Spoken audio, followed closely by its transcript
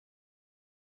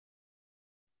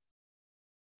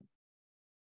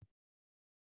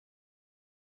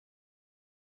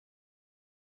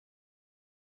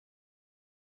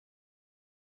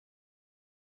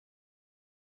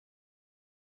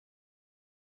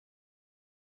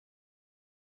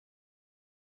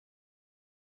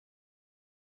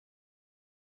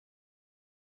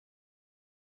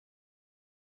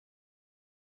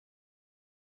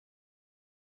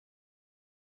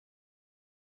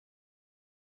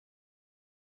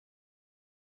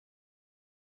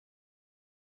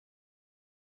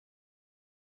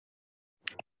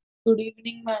Good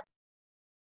evening, ma'am.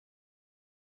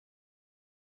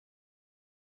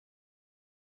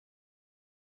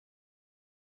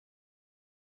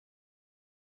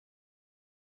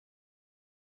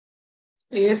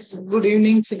 Yes, good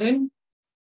evening, children.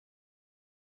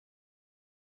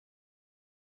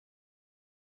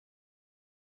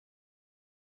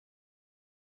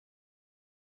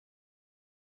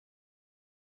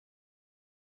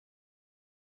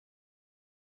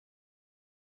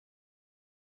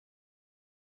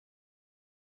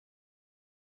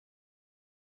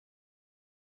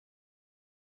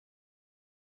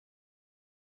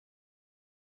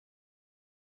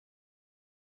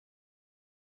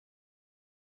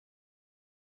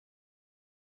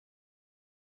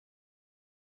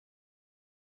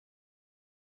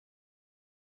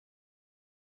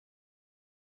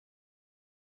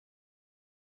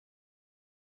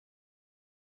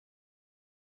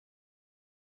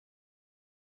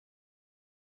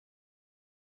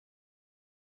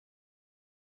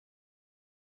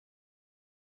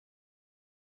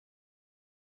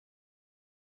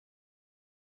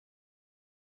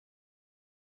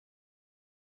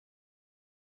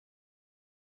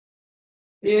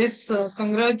 Yes,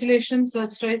 congratulations,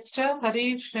 Straight Star,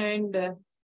 Harish and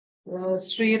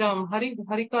Sriram. Hari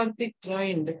Karthik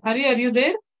joined. Hari, are you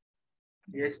there?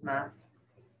 Yes, ma'am.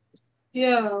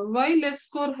 Yeah, why less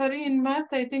score Hari in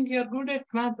math? I think you're good at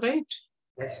math, right?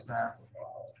 Yes, ma'am.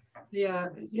 Yeah,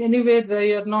 anyway,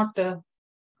 you're not Like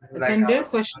I attended was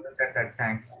questions. at that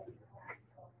time.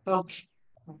 Okay.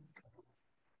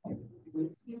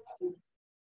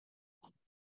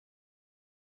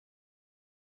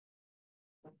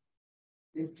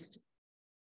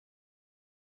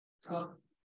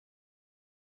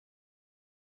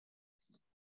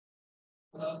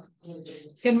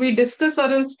 Can we discuss or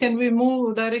else can we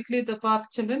move directly the path,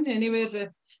 children?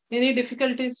 Anywhere, any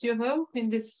difficulties you have in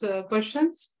these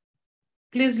questions?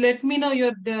 Please let me know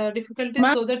your difficulties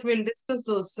so that we'll discuss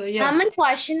those. Yeah. Ma'am, in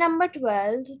question number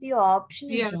 12, the option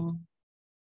Yeah. is wrong.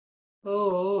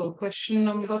 Oh, question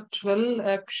number 12,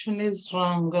 action is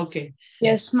wrong. Okay.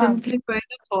 Yes, ma'am. Simplify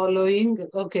the following.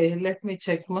 Okay, let me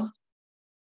check, ma.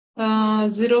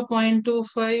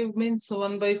 0.25 means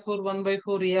 1 by 4, 1 by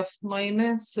 4 F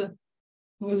minus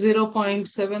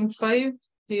 0.75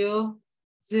 here,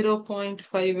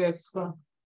 0.5 F.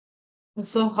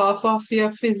 So half of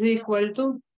F is equal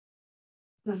to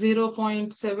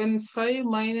 0.75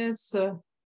 minus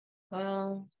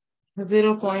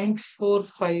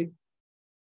 0.45.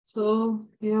 So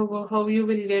here, how you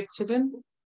will get, children?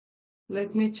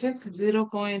 Let me check.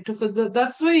 0.2.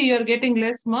 That's why you are getting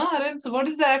less, ma. So what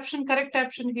is the option? Correct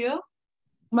option here?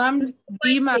 Ma'am,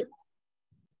 D, ma'am.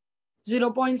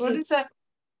 0.6. What is that?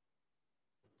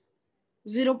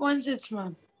 0.6,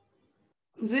 ma'am.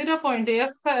 0.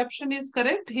 F option is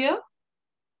correct here.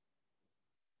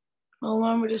 No,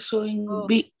 ma'am, it is showing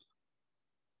B.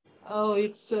 Oh,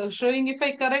 it's showing if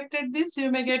I corrected this, you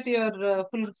may get your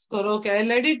full score. Okay,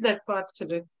 I'll edit that part,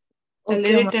 children. I'll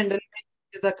edit and make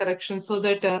the correction so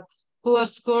that who are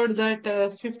scored that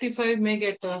 55 may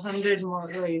get 100 more.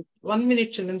 Right. 1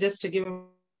 minute, children, just to give them.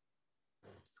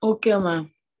 Okay, ma'am.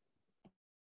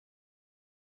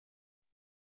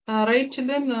 Right,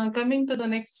 children, coming to the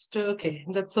next. Okay,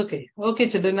 that's okay. Okay,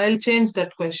 children, I'll change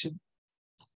that question.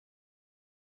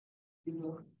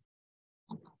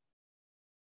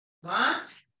 What?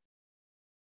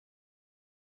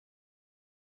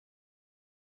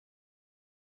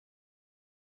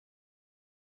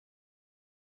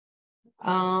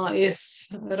 Yes,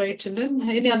 right, children.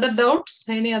 Any other doubts?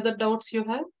 Any other doubts you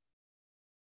have?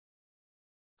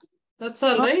 That's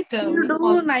all right. You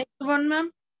do ninth one, ma'am?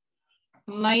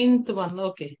 Ninth one,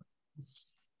 okay.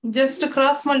 Just a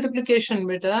cross multiplication,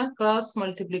 beta. Cross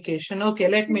multiplication. Okay,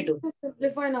 let me do.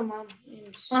 Simplify now, ma'am.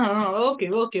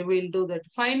 Okay, we'll do that.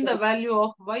 Find the value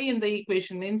of y in the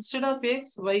equation. Instead of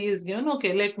x, y is given.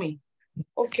 Okay, let me.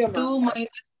 Okay, ma'am. 2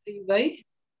 minus 3y.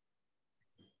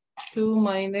 2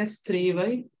 minus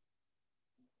 3y.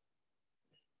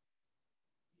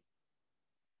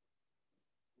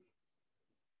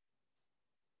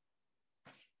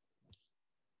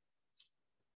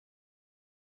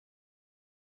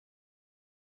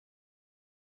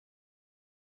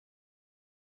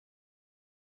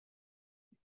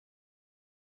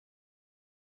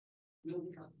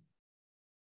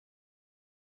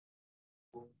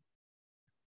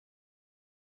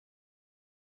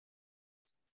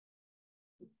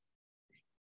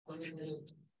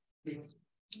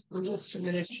 Just a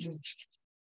minute.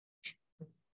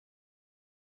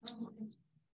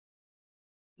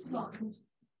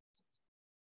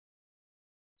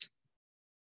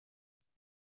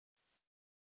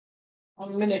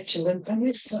 1 minute, children.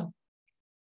 It's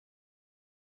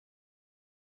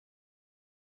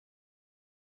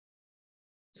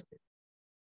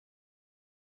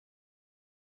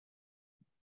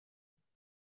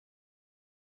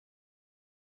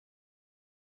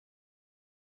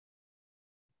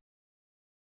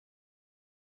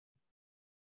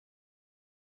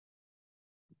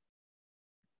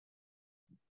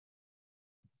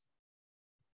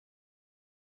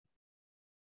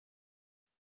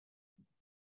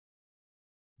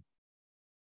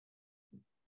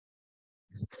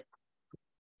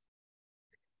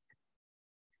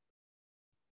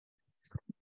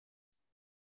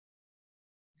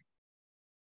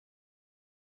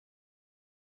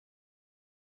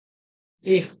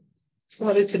yeah.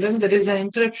 Sorry, children. There is an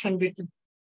interruption between.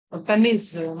 The pen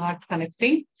is not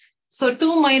connecting. So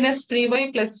 2 minus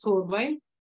 3y plus 4y.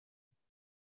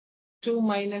 2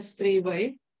 minus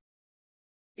 3y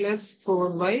plus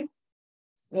 4y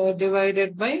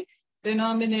divided by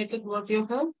denominator what you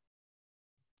have?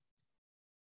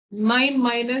 9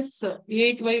 minus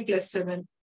 8y plus 7.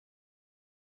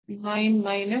 9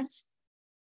 minus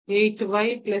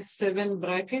 8y plus 7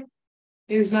 bracket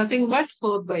is nothing but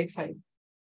 4 by 5.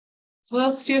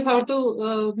 First, you have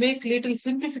to make little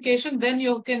simplification, then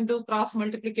you can do cross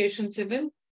multiplication,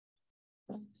 children.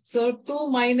 So 2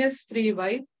 minus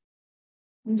 3y.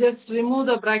 Just remove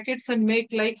the brackets and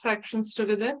make like fractions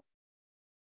together.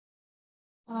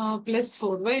 Plus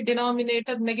 4y.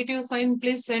 Denominator negative sign,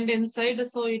 please send inside.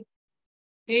 So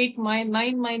it 9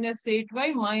 minus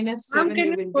 8y minus 7. Ma'am, can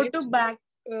you you will go get. to back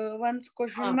once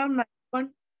question, ma'am? One.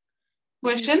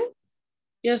 Question?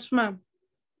 Yes, ma'am.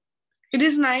 It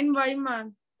is 9y,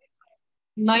 ma'am.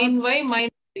 9y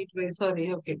minus 8y.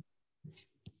 Sorry, okay.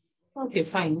 Okay,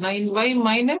 fine. 9y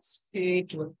minus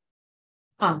 8y.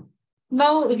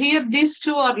 Now here these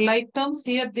two are like terms.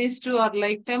 Here these two are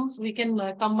like terms. We can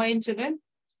combine, children.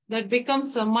 That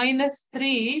becomes a minus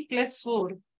 3 plus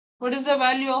 4. What is the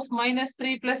value of minus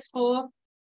 3 plus 4?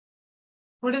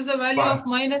 What is the value of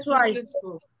minus 3 plus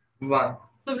 4? 1.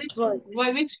 So which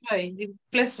y?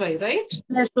 Plus y, right?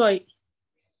 Plus y.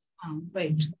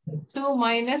 Right. 2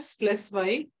 minus plus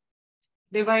y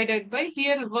divided by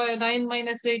here 9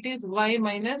 minus 8 is y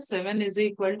minus 7 is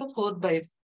equal to 4 by 5.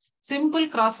 Simple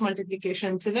cross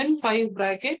multiplication, children. 5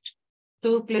 bracket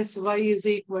 2 plus y is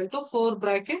equal to 4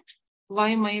 bracket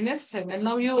y minus 7.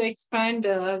 Now you expand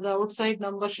the outside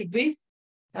number should be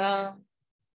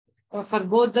for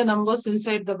both the numbers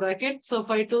inside the bracket. So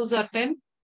 5 2s are 10.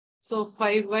 So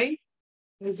 5y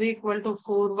is equal to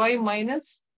 4y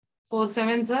minus 4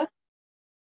 7s are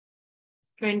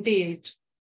 28.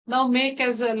 Now make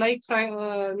as a like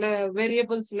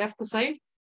variables left side.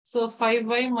 So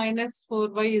 5y minus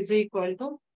 4y is equal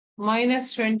to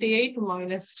minus 28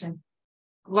 minus 10.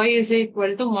 Y is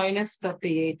equal to minus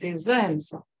 38 is the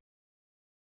answer.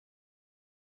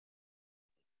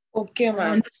 Okay,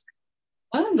 ma'am.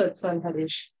 That's all,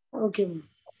 Harish. Okay, ma'am.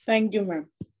 Thank you, ma'am.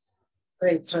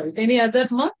 Right. Any other,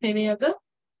 ma? Any other?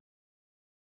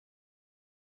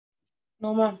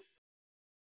 No, ma'am.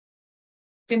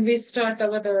 Can we start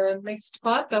our next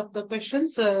part of the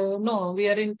questions? No, we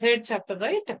are in 3rd chapter,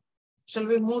 right? Shall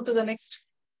we move to the next?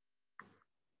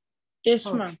 Yes,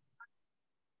 ma'am.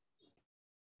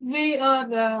 We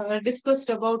are discussed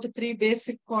about 3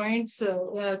 basic points,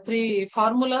 3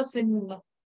 formulas in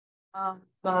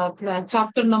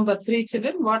chapter number 3,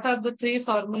 children. What are the 3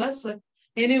 formulas?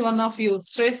 Any one of you,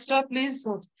 Shrestha, please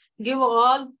give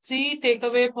all 3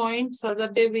 takeaway points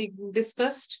that day we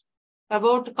discussed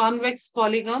about convex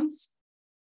polygons.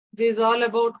 This is all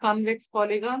about convex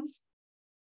polygons.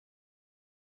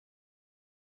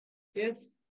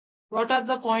 Yes. What are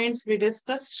the points we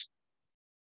discussed?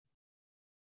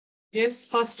 Yes,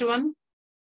 first one.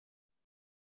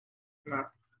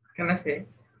 Can I say?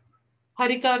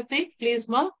 Harikarthi, please,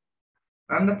 ma.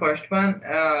 And the first one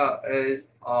is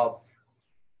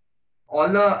all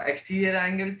the exterior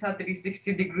angles are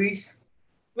 360 degrees.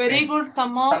 Very good.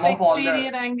 Sum of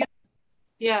exterior angles.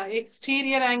 Yeah,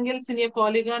 exterior angles in a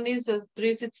polygon is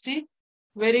 360.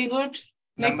 Very good.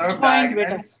 Next point,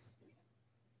 beta.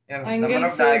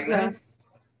 Angles is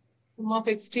sum of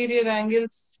exterior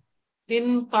angles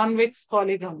in convex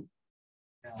polygon.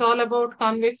 It's all about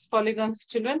convex polygons,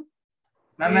 children.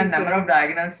 Ma'am, and number of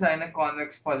diagonals in a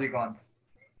convex polygon.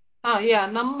 Yeah,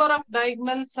 number of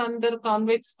diagonals under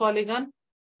convex polygon.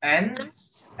 And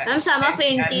sum of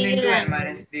interior n into n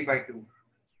minus 3 by 2.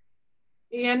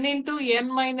 N into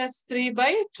n minus 3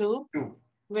 by 2. 2.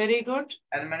 Very good.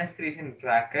 N minus 3 is in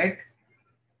bracket.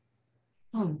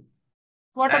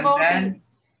 What about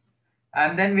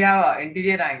and then we have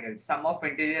interior angles. Sum of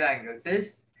interior angles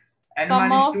is N Sum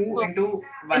minus of 2 into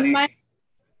N 180.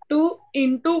 2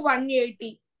 into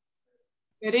 180.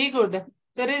 Very good.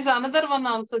 There is another one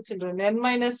also, children. N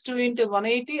minus 2 into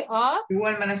 180 or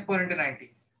 2n minus 4 into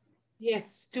 90.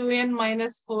 yes, 2n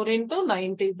minus 4 into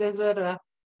 90. Those are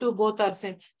two, both are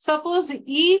same. Suppose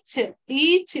each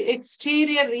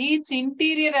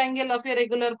interior angle of a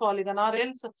regular polygon, or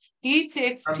else each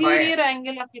exterior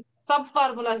angle of sub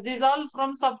formulas. These all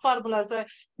from sub formulas.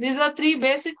 These are three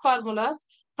basic formulas.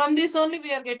 From this only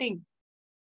we are getting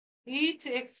each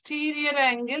exterior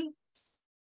angle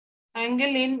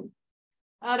in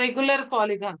a regular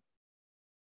polygon.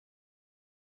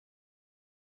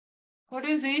 What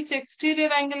is each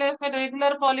exterior angle of a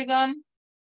regular polygon?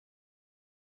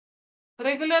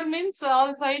 Regular means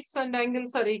all sides and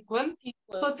angles are equal.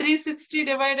 So 360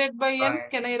 divided by n.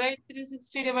 Can I write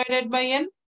 360 divided by n?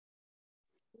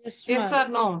 Yes, Yes ma'am. or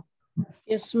no?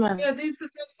 Yes, ma'am. Yeah, these are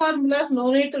formulas.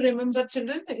 No need to remember,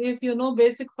 children. If you know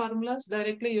basic formulas,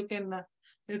 directly you can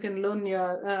learn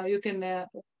your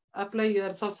apply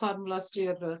your sub formulas to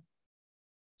your.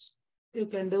 You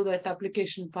can do that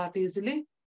application part easily.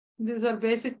 These are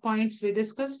basic points we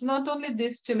discussed. Not only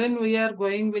this, children, we are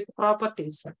going with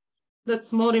properties.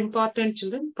 That's more important,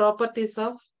 children. Properties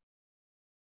of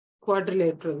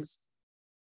quadrilaterals.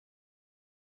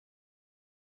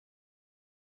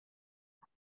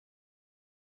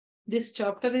 This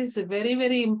chapter is very,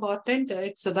 very important.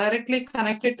 It's directly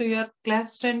connected to your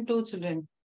class 10 too, children.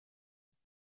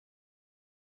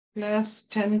 Class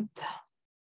 10th.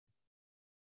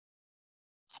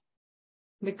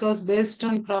 Because based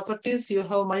on properties, you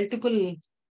have multiple.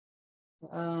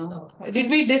 Did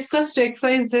we discuss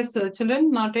exercises,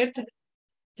 children? Not yet.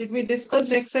 Did we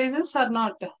discuss exercises or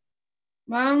not?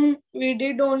 Ma'am, we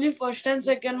did only first and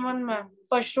second one, ma'am.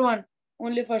 First one.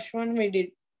 Only first one we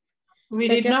did. We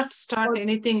did not start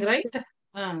anything, right?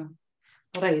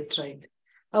 Right.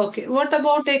 Okay. What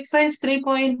about exercise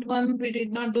 3.1? We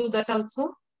did not do that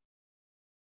also?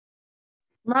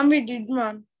 Ma'am, we did,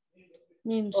 ma'am.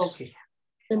 Means. Okay.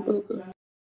 Simple.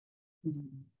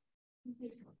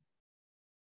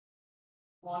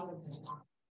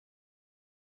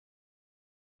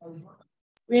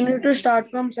 We need to start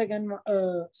from second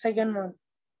one.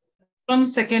 From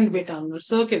second bit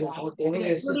onwards. Okay.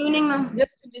 Yes. Good evening, ma'am.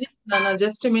 Just a minute, Nana.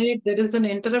 Just a minute. There is an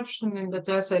interruption in the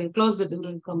class. I'll close the door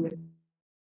and come back.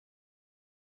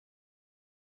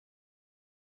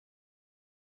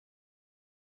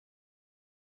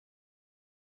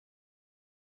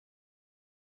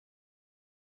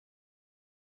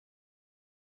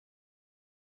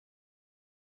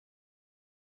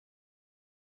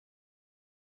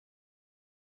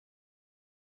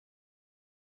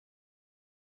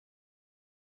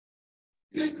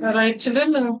 All right,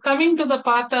 children. Coming to the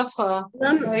part of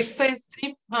exercise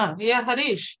 3. Yeah,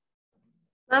 Harish.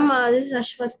 Ma'am, this is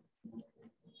Ashwath.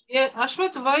 Yeah,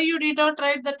 Ashwath, why you did not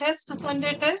write the test,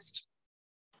 Sunday test?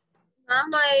 Ma'am,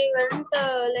 I went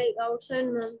outside,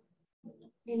 ma'am.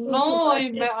 No,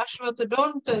 Ashwath,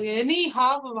 don't. Any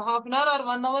half an hour or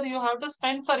 1 hour you have to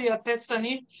spend for your test,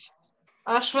 Anit.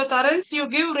 Ashwath, or else you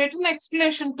give written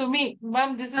explanation to me.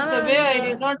 Ma'am, this is the way I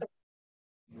did not.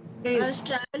 Please. I was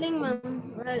traveling, ma'am.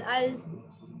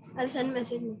 I'll send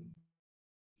message.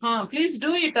 Please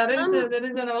do it, or else there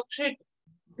is an worksheet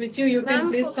which you can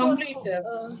please complete.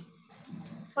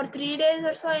 For 3 days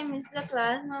or so, I missed the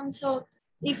class, ma'am. So,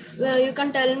 if you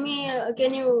can tell me,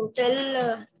 can you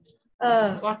tell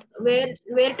What?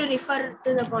 where to refer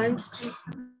to the points?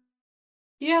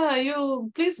 Yeah,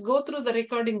 you please go through the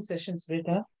recording sessions,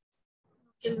 Rita.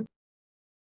 Okay.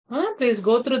 Please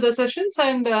go through the sessions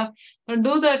and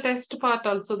do the test part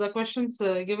also. The questions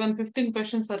given, 15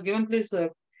 questions are given. Please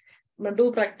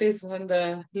do practice on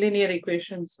the linear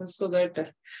equations so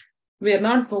that we are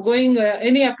not going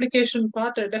any application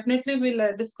part. Definitely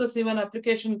we'll discuss even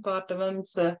application part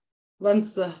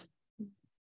once.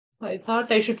 I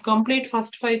thought I should complete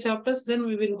first 5 chapters, then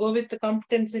we will go with the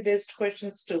competency-based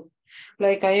questions too.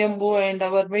 Like IMO and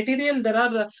our material, there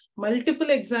are multiple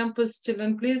examples,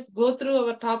 children. Please go through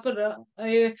our topper.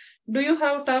 Do you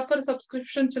have topper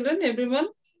subscription, children, everyone?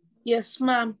 Yes,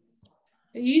 ma'am.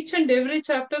 Each and every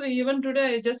chapter, even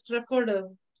today, I just referred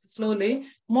slowly.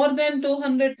 More than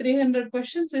 200, 300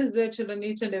 questions is there, children,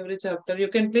 each and every chapter. You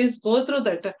can please go through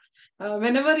that.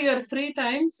 Whenever you are free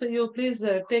time, so you please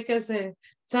take as a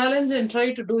challenge and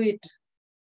try to do it.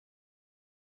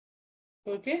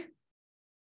 Okay.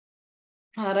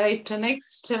 All right.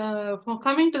 Next, for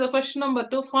coming to the question number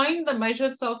 2, find the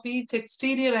measures of each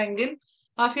exterior angle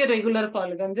of a regular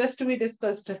polygon. Just we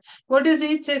discussed. What is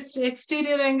each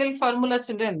exterior angle formula,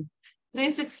 children?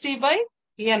 360 by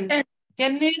n.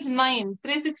 N is 9.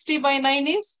 360 by 9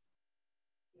 is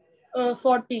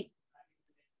 40.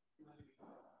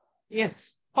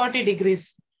 Yes, 40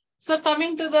 degrees. So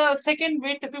coming to the second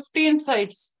bit, 15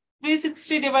 sides.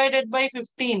 360 divided by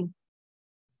 15.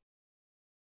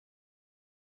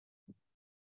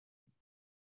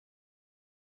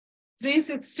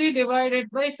 360 divided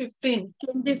by 15.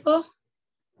 24.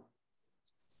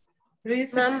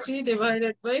 360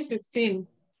 divided by 15.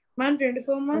 Ma'am,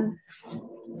 24, ma'am.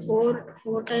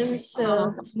 4 times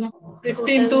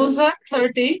 15 twos are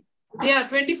 30. Yeah,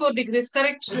 24 degrees.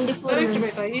 Correct. 24, Correct, ma'am.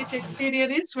 beta. Each exterior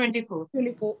is 24.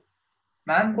 24.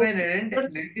 Ma'am, we Okay.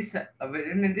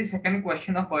 didn't the second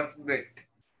question of first bit.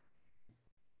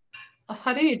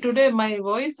 Hari, today my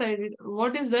voice,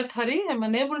 what is that, Hari? I'm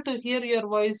unable to hear your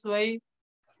voice. Why?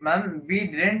 Ma'am, we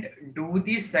didn't do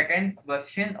the second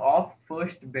question of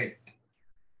first bit.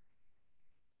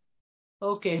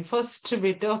 Okay, first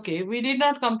bit. Okay, we did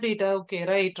not complete. Okay,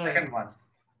 right. Second one,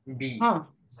 B.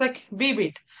 B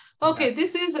bit. Okay, Yeah.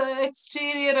 this is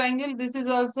exterior angle. This is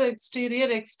also exterior.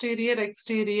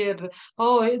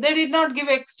 Oh, they did not give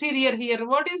exterior here.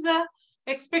 What is the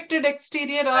expected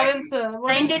exterior or else?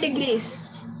 90 degrees.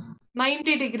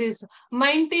 90 degrees.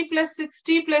 90 plus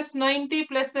 60 plus 90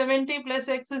 plus 70 plus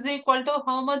x is equal to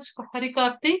how much,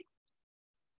 Harikarthi?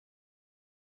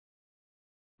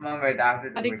 Ma'am, wait, I have to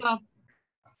do it. Harika.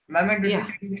 Ma'am, it will Yeah.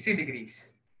 be 360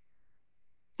 degrees.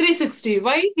 360.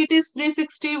 Why it is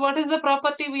 360? What is the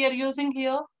property we are using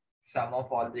here? Sum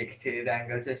of all the exterior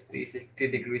angles is 360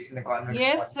 degrees in the convex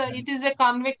Yes, polygon. it is a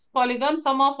convex polygon.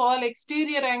 Sum of all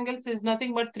exterior angles is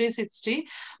nothing but 360.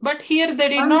 But here they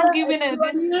did not give in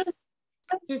this.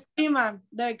 50, ma'am.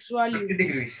 The X value. 50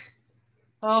 degrees.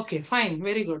 Okay, fine.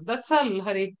 Very good. That's all,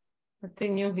 Hari.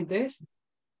 Nothing new there.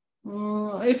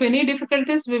 If any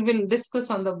difficulties, we will discuss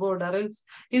on the board. Or else,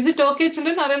 is it okay,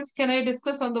 children? Or else, can I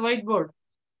discuss on the whiteboard?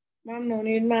 Ma'am, no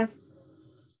need, ma'am.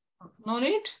 No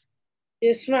need?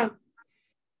 Yes, ma'am.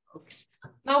 Okay.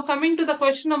 Now coming to the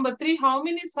question number 3, how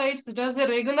many sides does a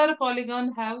regular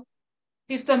polygon have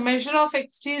if the measure of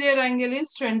exterior angle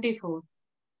is 24?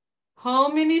 How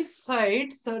many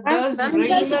sides does Ma'am,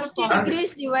 regular 360 polygon?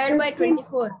 degrees divided by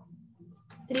 24.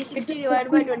 360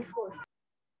 divided by 24.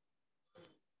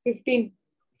 15.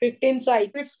 15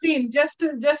 sides. 15,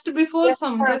 just before Yes,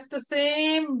 some, ma'am. just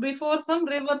same before some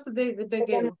reverse they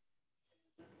gave.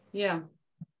 Yeah.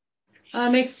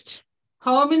 Next,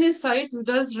 how many sides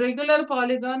does regular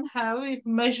polygon have if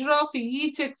measure of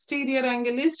each exterior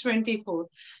angle is 24?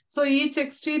 So each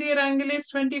exterior angle is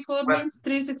 24 means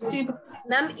 360.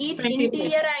 Ma'am, each 24.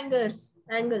 interior angles.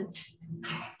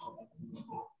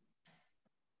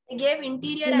 I gave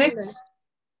interior Next, angles.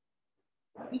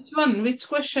 which one? Which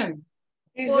question?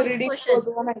 He's Fourth reading question.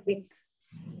 fourth one, I think.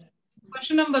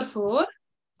 Question number 4.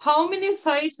 How many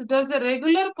sides does a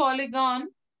regular polygon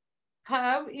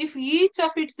have if each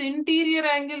of its interior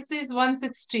angles is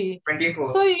 160? 24.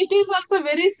 So it is also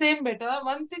very same beta.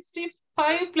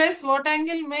 165 plus what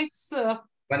angle makes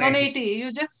 180?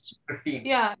 You just 15.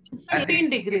 yeah, it's 15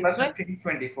 degrees, Plus right? 15 is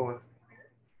 24.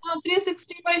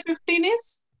 360 by 15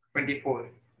 is 24.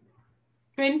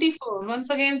 24. Once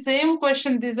again, same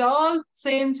question. These are all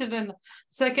same, children.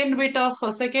 Second bit of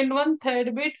second one,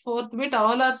 third bit, fourth bit,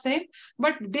 all are same,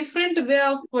 but different way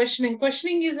of questioning.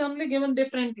 Questioning is only given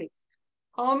differently.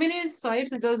 How many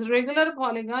sides does regular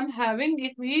polygon having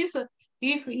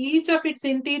if each of its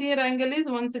interior angle is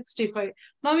 165?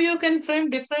 Now you can frame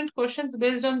different questions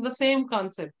based on the same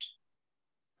concept.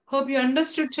 Hope you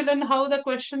understood, children, how the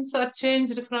questions are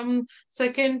changed from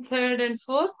second, third, and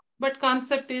fourth, but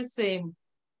concept is same.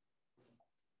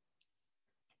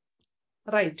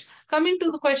 Right. Coming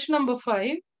to the question number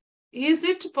 5. Is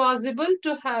it possible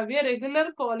to have a regular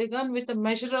polygon with a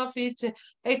measure of each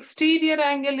exterior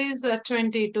angle is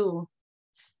 22?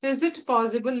 Is it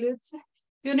possible?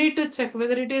 You need to check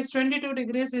whether it is 22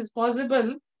 degrees is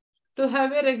possible to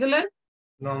have a regular.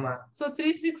 No, ma'am. So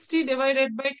 360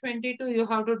 divided by 22 you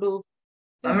have to do.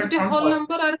 Is Ma'am, it a whole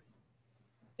number or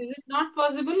is it not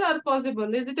possible or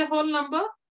possible? Is it a whole number?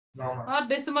 No, ma'am. Or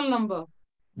decimal number?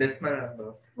 Decimal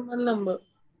number. One number.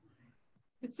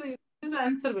 It's the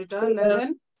answer, beta.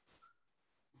 11.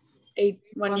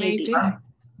 180.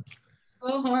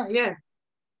 So, yeah.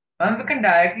 Ma'am, we can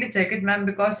directly check it, ma'am,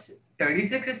 because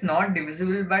 36 is not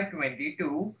divisible by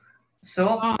 22.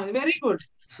 So, very good.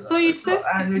 So it's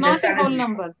not a whole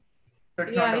number. So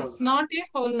it's Yeah, not it's not a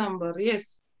whole number.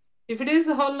 Yes. If it is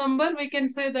a whole number, we can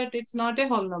say that it's not a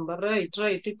whole number. Right.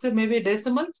 It's maybe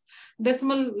decimals.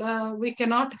 Decimal, we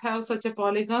cannot have such a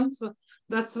polygon. So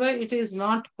that's why it is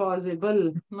not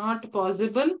possible. Not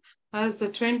possible as the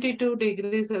 22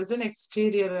 degrees as an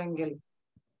exterior angle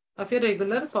of a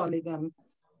regular polygon.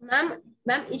 Ma'am,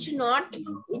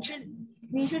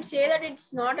 we should say that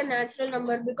it's not a natural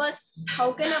number, because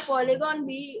how can a polygon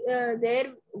be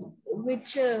there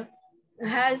which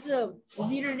has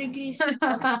 0 degrees?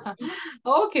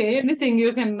 Okay, anything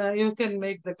you can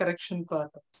make the correction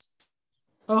part.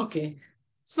 Okay,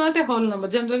 it's not a whole number.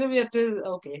 Generally, we have to,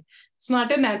 okay, it's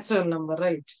not a natural number,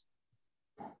 right?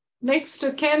 Next,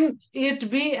 can it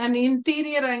be an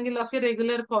interior angle of a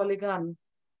regular polygon?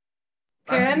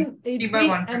 Can it be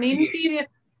an interior?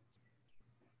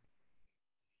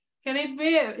 Can it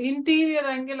be an interior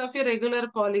angle of a regular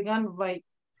polygon? Why?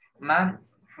 Ma'am,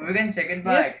 we can check it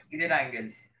by Yes. exterior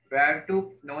angles. We have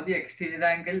to know the exterior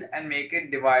angle and make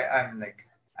it divide.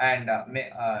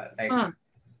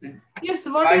 Yes,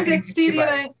 what is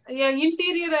exterior? Yeah,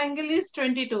 interior angle is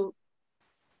 22.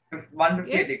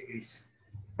 158 Yes. degrees.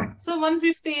 So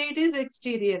 158 is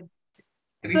exterior.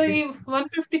 So if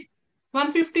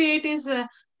 158 is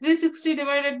 360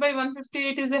 divided by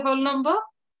 158 is a whole number?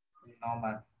 No,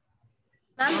 ma'am.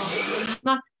 It's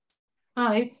not.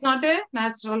 It's not a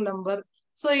natural number.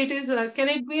 So it is. Can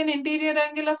it be an interior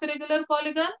angle of a regular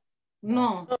polygon?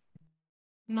 No.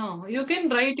 No. You can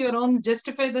write your own.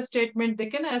 Justify the statement. They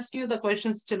can ask you the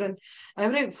questions, children.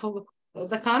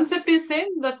 The concept is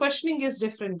same. The questioning is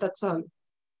different. That's all.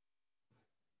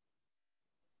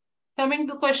 Coming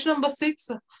to question number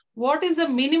 6. What is the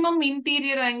minimum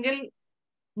interior angle?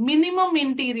 Minimum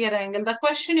interior angle. The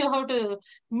question you have to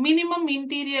minimum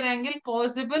interior angle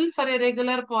possible for a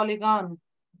regular polygon.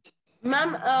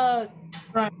 Ma'am,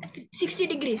 60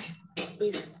 degrees.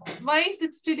 Why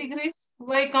 60 degrees?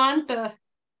 Why can't?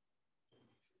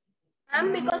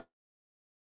 Ma'am,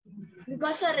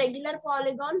 because a regular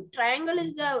polygon, triangle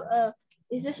is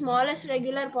the smallest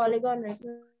regular polygon, right?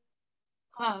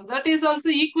 That is also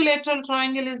equilateral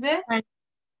triangle is a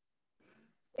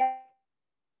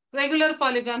regular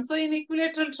polygon. So in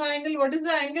equilateral triangle, what is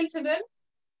the angle, children?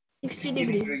 60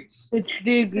 degrees.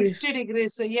 60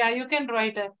 degrees. So yeah, you can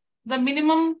write the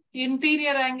minimum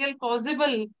interior angle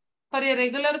possible for a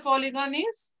regular polygon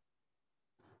is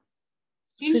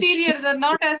interior. They're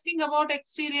not asking about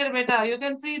exterior beta. You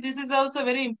can see this is also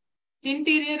very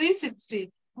interior is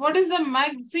 60. What is the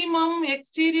maximum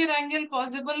exterior angle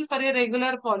possible for a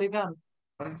regular polygon?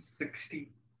 60.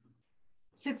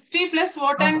 60 plus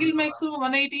what angle makes you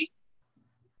 180?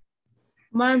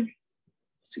 Ma'am,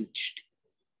 60.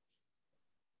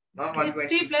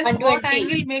 60 plus what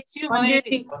angle makes you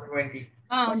 180? 120.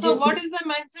 So what is the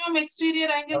maximum exterior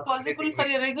angle possible for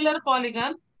a regular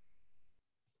polygon?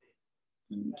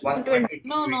 120.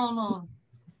 No.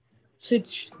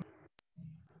 60.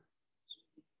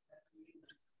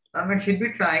 It should be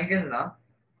triangle, now.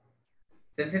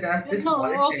 Since it has this No,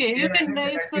 okay. You can.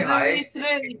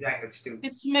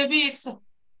 It's maybe it's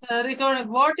recorded.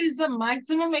 What is the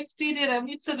maximum exterior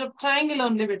angle? It's a triangle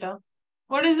only, beta.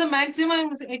 What is the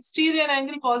maximum exterior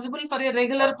angle possible for a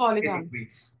regular polygon?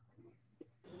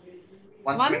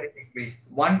 120 degrees.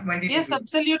 120 Yes, degrees.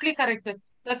 absolutely correct.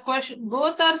 The question,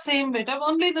 both are same beta.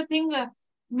 Only the thing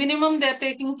minimum they are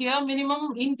taking here,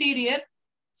 minimum interior.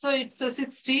 So it's a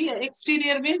 60.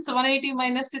 Exterior means 180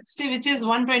 minus 60, which is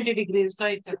 120 degrees,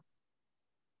 right?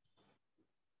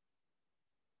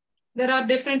 There are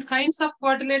different kinds of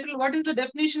quadrilateral. What is the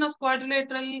definition of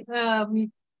quadrilateral,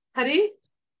 Hari?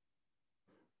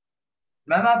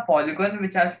 Ma'am, a polygon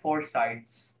which has 4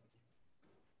 sides.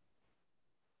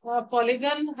 A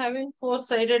polygon having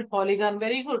 4-sided polygon.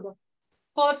 Very good.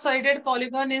 4-sided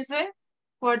polygon is a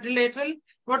quadrilateral.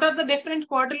 What are the different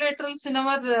quadrilaterals in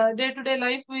our day-to-day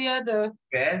life we are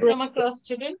come across,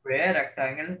 children? Square,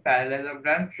 rectangle,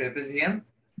 parallelogram, trapezium,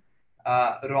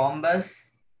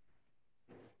 rhombus.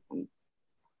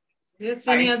 Yes,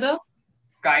 any other?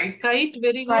 Kite. Kite,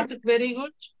 very good, very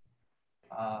good.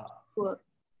 Square.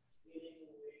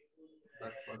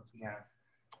 That's what we have.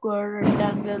 Square,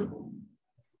 rectangle.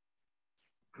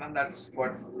 And that's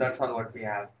all what we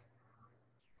have.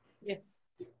 Yeah.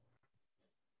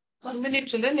 1 minute,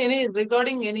 children.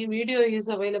 Regarding any video is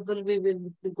available, we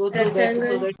will go through that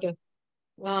so that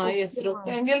yes,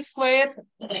 rectangle, square.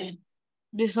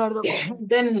 These are the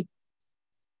Then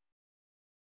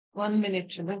 1 minute,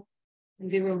 children.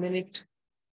 Give a minute.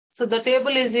 So the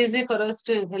table is easy for us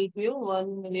to help you.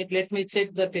 1 minute. Let me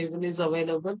check the table is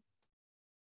available.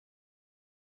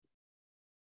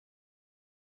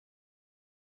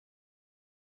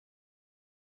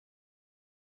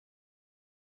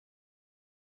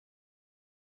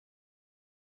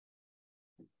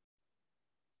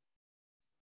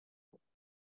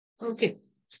 Okay.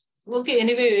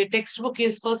 Anyway, textbook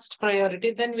is first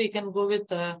priority. Then we can go with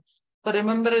for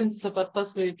remembrance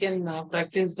purpose. We can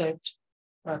practice that.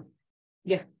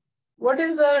 Yeah. What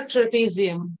is a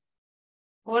trapezium?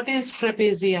 What is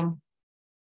trapezium?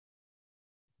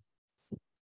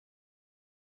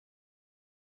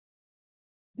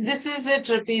 This is a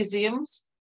trapeziums.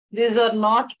 These are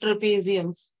not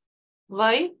trapeziums.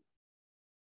 Why?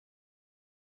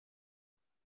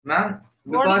 Ma'am,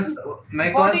 What because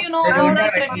do you know they don't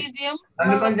about have trapezium?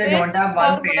 because they don't Basic have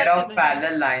one formula, pair of children.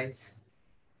 parallel lines.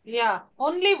 Yeah,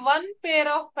 only one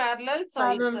pair of parallel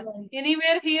sides. Parallel lines.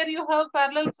 Anywhere here you have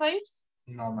parallel sides?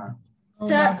 No, ma'am.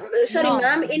 Sorry, No.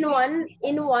 ma'am.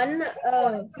 In one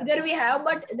figure we have,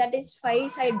 but that is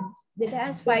 5 sides. That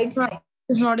has 5 sides.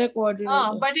 It's not a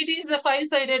coordinator. But it is a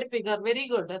 5-sided figure. Very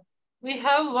good. We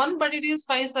have one, but it is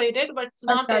 5-sided, but it's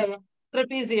not a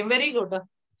trapezium. Very good.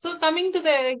 So coming to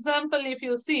the example, if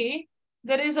you see,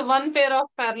 there is a one pair of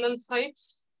parallel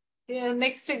sides. Here,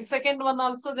 next, second one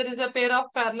also, there is a pair of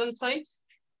parallel sides.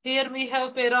 Here we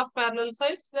have pair of parallel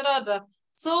sides. There are the,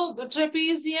 so the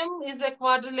trapezium is a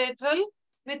quadrilateral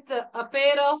with a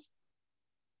pair of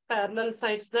parallel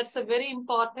sides. That's a very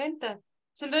important.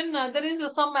 Children, there is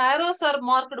some arrows are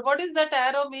marked. What is that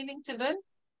arrow meaning, children?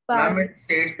 Ma'am, it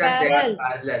states that they are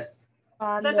parallel.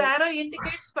 That arrow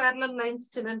indicates parallel lines,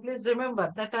 children. Please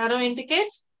remember that arrow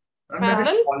indicates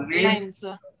parallel lines.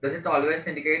 Does it always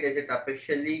indicate? Is it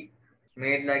officially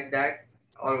made like that,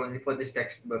 or only for this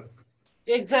textbook?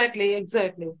 Exactly. Is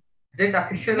it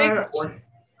official Next. or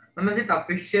ma'am, is it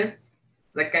official?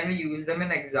 Like, can we use them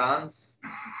in exams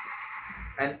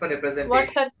and for representation?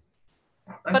 What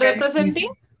for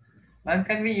representing? And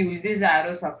can we use these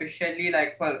arrows officially,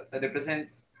 like for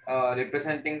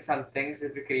representing some things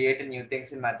if we create new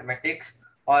things in mathematics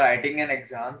or writing in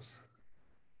exams?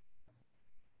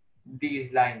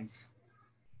 These lines.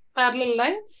 Parallel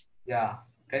lines? Yeah.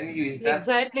 Can you use that?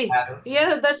 Exactly. Arrows?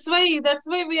 Yeah, that's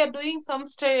why we are doing some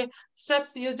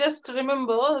steps. You just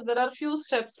remember there are few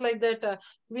steps like that.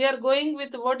 We are going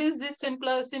with what is this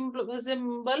simple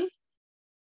symbol?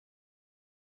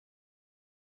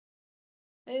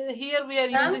 Here we are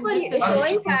using this symbol.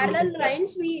 Showing parallel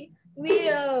lines, we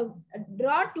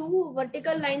draw 2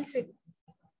 vertical lines with.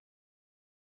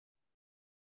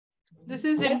 This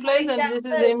is implies and this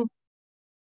is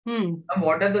And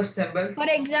what are those symbols? For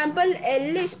example,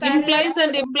 L is parallel. Implies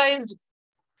and implies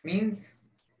means.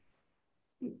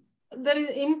 There is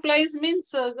implies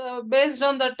means based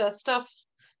on that stuff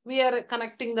we are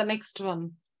connecting the next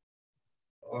one.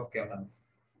 Okay, ma'am.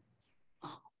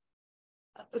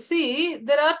 See,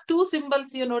 there are 2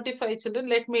 symbols you notify children.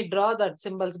 Let me draw that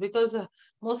symbols because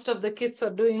most of the kids are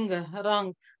doing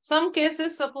wrong. Some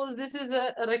cases, suppose this is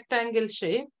a rectangle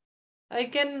shape. I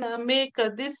can make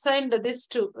this and this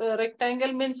too.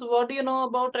 Rectangle means what do you know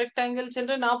about rectangle,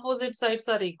 children? Opposite sides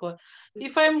are equal.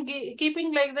 If I'm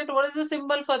keeping like that, what is the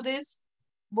symbol for this?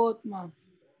 Both, ma'am.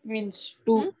 Means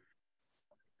 2.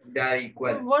 They are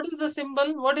equal. What is the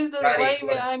symbol? What is the why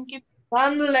I'm keeping?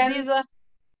 One length. These are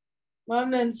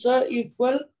one lengths are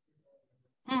equal.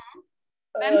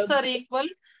 Lengths are equal.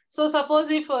 So suppose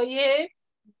if A,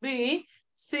 B,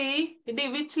 C, D,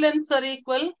 which lengths are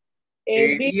equal?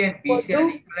 AD and BC are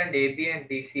equal and AB and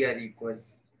DC are equal.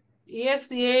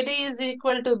 Yes, AD is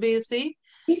equal to BC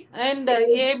and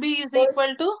AB is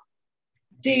equal to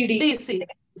DC.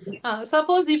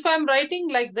 Suppose if I'm writing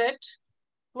like that,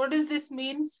 what does this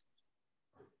means?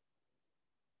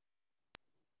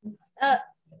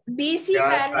 BC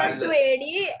parallel to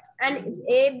AD and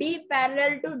AB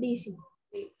parallel to DC.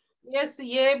 Yes,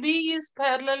 AB is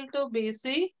parallel to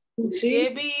BC,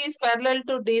 AB is parallel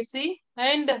to DC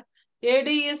and AD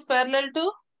is parallel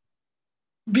to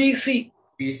BC.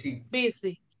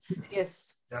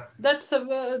 Yes. Yeah. That's a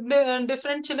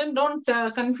different, children. Don't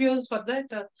confuse for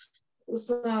that.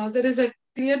 So, there is a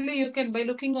clearly you can, by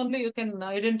looking only, you can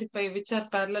identify which are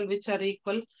parallel, which are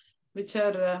equal, which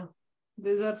are,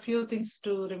 these are few things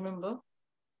to remember.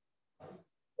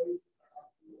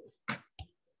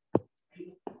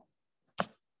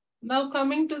 Now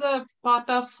coming to the part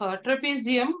of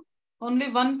trapezium,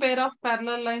 only one pair of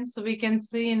parallel lines we can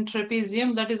see in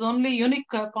trapezium. That is only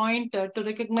unique point to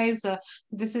recognize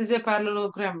this is a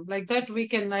parallelogram. Like that we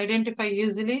can identify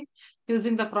easily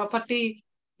using the property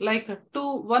like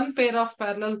one pair of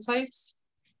parallel sides.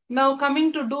 Now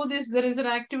coming to do this, there is an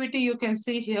activity you can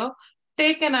see here.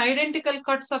 Take an identical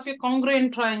cuts of your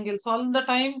congruent triangles. All the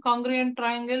time congruent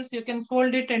triangles, you can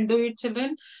fold it and do it,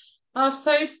 children. Of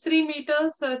sides 3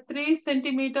 meters, 3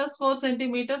 centimeters, 4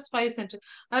 centimeters, 5 centimeters.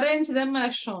 Arrange them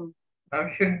as shown.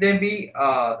 Should they be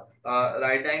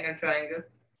right angle triangle?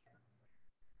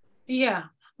 Yeah,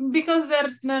 because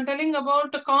they're telling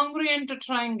about congruent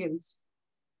triangles.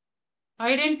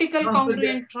 Identical No, so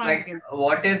congruent like, triangles.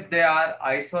 what if they are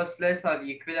isosceles or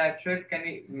equilateral? Can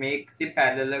we make the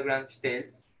parallelogram tail?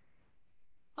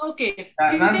 Okay,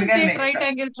 you Ma'am, we can can take make right it.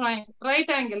 angle triangle, right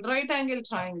angle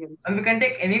triangles. And we can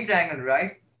take any triangle,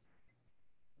 right?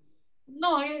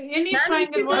 No, any Ma'am, if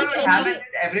triangle. you No, no, take it any... happens in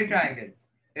every triangle.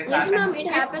 It Yes, happens. ma'am,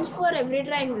 it happens for every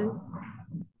triangle.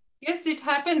 Yes, it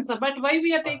happens. But why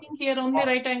we are taking here only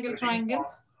right angle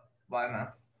triangles? Why, ma'am?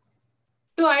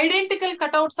 Two identical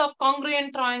cutouts of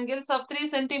congruent triangles of 3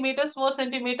 centimeters, 4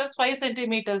 centimeters, 5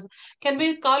 centimeters. Can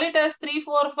we call it as 3,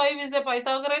 4, 5 is a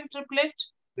Pythagorean triplet?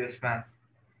 Yes, ma'am.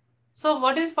 So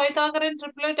what is Pythagorean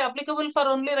triplet? Applicable for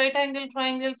only right angle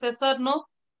triangles, yes or no?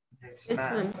 Yes,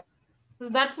 ma'am.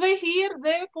 That's why here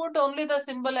they put only the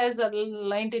symbol as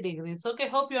 90 degrees. Okay,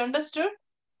 hope you understood.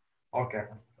 Okay.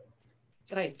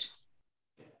 Right.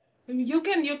 You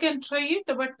can try it,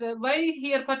 but why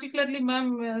here particularly,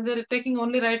 ma'am, they're taking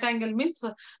only right angle means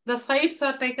the sides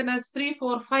are taken as 3,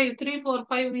 4, 5. 3, 4,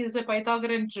 5 is a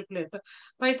Pythagorean triplet.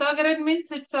 Pythagorean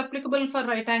means it's applicable for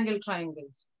right angle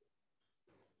triangles.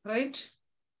 Right?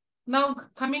 Now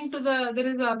coming to there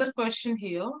is another question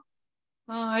here.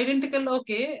 Identical,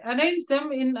 okay. Arrange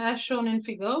them in as shown in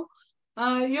figure.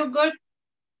 You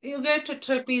get a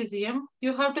trapezium.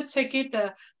 You have to check it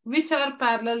which are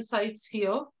parallel sides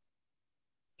here.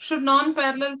 Should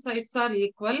non-parallel sides are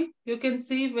equal, you can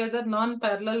see whether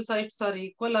non-parallel sides are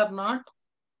equal or not.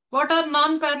 What are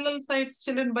non-parallel sides,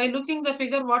 children? By looking the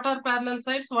figure, what are parallel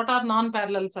sides? What are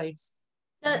non-parallel sides?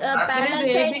 The parallel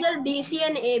sides are DC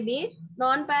and AB.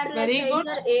 Non-parallel Very sides good.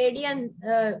 are AD and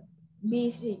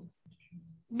BC.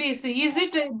 BC. Is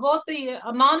it both the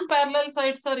non-parallel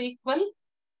sides are equal?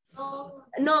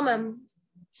 No, ma'am.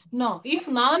 No. If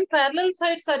non-parallel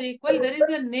sides are equal, there is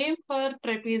a name for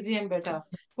trapezium beta.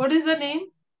 What is the name?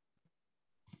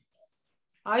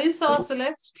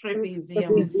 Isosceles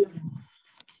trapezium.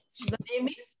 The name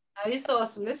is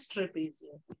isosceles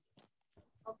trapezium.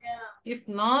 Okay. If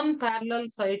non-parallel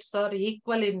sides are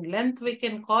equal in length, we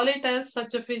can call it as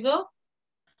such a figure,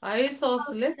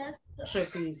 isosceles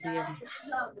trapezium.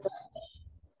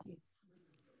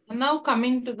 And now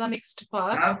coming to the next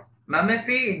part. Ma'am, if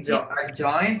we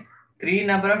join 3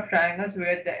 number of triangles,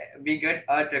 we get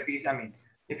a trapezium. I mean,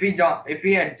 if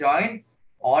we adjoin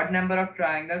odd number of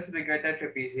triangles, we get a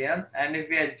trapezium, and if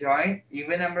we adjoin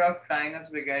even number of triangles,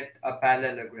 we get a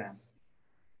parallelogram.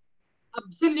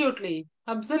 Absolutely,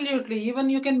 absolutely. Even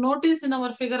you can notice in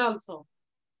our figure also.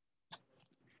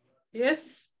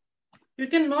 Yes, you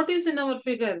can notice in our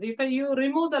figure. If you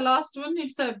remove the last one,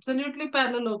 it's absolutely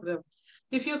parallelogram.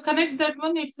 If you connect that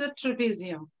one, it's a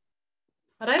trapezium.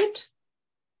 Right?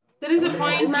 There is a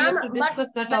point here to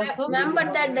discuss that also. Ma'am,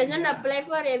 but that doesn't apply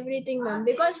for everything, ma'am,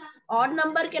 because odd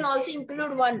number can also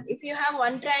include 1. If you have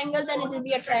 1 triangle, then it will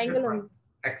be a triangle only.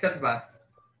 Except 1.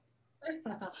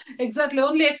 Exactly,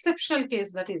 only exceptional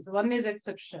case, that is. 1 is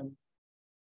exception.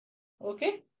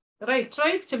 Okay? Right,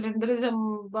 children. There is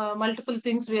multiple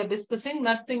things we are discussing.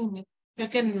 Nothing you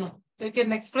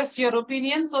can express your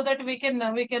opinion so that we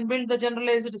can build the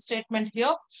generalized statement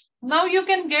here. Now you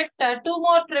can get 2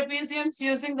 more trapeziums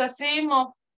using the same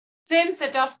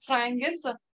set of triangles.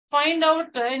 Find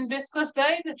out and discuss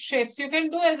the shapes. You can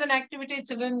do as an activity,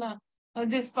 children,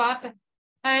 this part.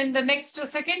 And the next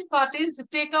second part is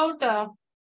take out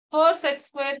 4 set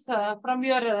squares from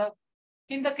your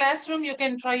in the classroom. You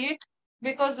can try it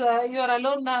because you are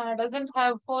alone, doesn't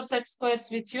have 4 set squares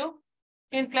with you.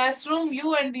 In classroom,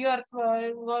 you and your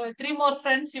 3 more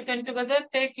friends, you can together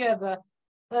take your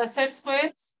set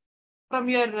squares from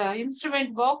your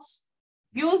instrument box.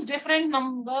 Use different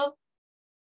number.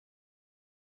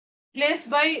 Place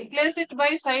it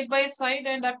by side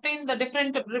and obtain the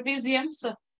different trapeziums.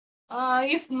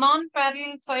 If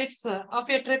non-parallel sides of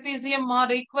a trapezium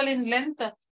are equal in length,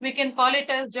 we can call it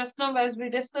as just now as we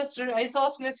discussed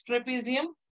isosceles trapezium.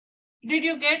 Did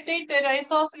you get it? An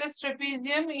isosceles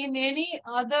trapezium in any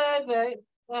other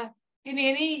in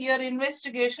any your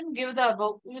investigation? Give the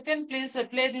above. You can please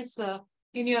play this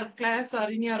in your class or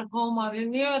in your home or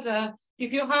in your.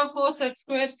 If you have 4 set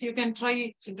squares, you can try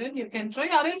it, children. You can try,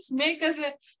 or else make as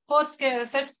a 4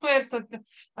 set squares.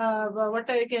 What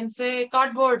I can say,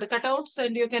 cardboard cutouts,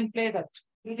 and you can play that.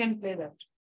 You can play that.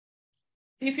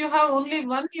 If you have only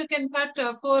 1, you can cut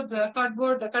 4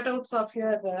 cardboard cutouts of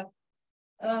your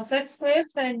set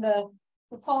squares and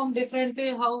form differently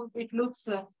how it looks.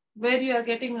 Where you are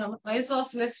getting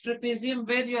isosceles trapezium,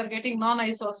 where you are getting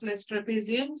non-isosceles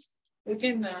trapeziums, you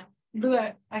can do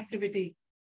an activity.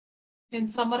 In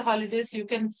summer holidays, you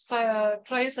can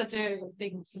try such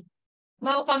things.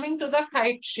 Now coming to the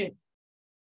kite shape.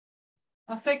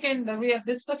 Second, we are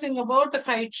discussing about the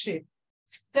kite shape.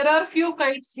 There are few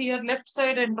kites here, left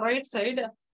side and right side.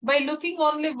 By looking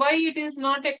only why it is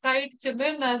not a kite,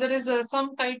 children, there is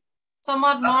some kite, some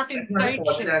are not in It's not a kite shape.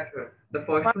 quadrilateral. The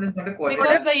first one is not a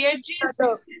quadrilateral. Because the edge is,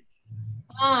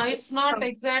 it's not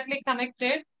exactly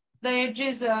connected. The edge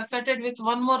is cutted with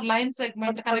one more line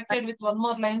segment, connected with one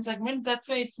more line segment. That's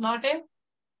why it's not a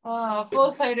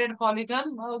four-sided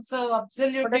polygon. Also,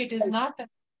 absolutely it is not.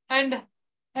 And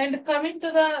coming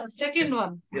to the second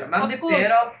one, Yeah, ma'am, of the course,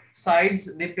 pair of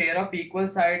sides, the pair of equal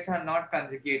sides are not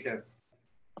consecutive.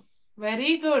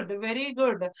 very good, very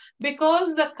good.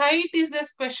 Because the kite is a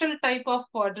special type of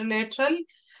quadrilateral.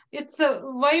 It's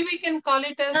why we can call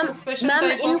it as a special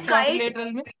type of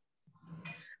quadrilateral.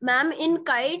 Ma'am, in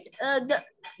kite,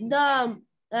 the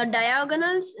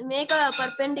diagonals make a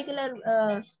perpendicular,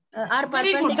 are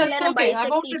Very good. perpendicular That's and okay. bisect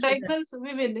About the each other. diagonals,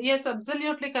 we will. Yes,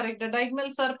 absolutely correct. The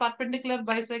diagonals are perpendicular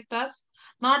bisectors,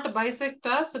 not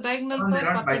bisectors. Diagonals No, are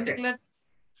they're not perpendicular.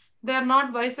 They are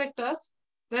not bisectors.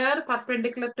 They are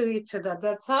perpendicular to each other.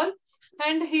 That's all.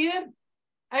 And here,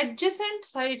 adjacent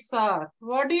sides are.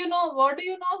 What do you know? What do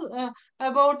you know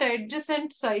about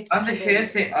adjacent sides? And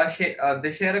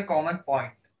they share a common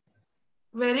point.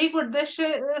 Very good. They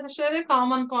share a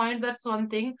common point. That's one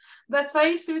thing. The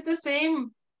sides with the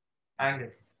same Angle.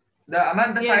 The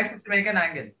sides yes. which make an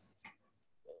angle.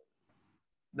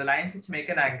 The lines which make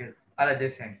an angle are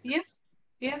adjacent. Yes,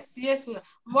 yes, yes.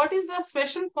 What is the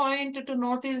special point to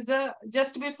note is the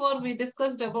just before we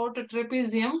discussed about a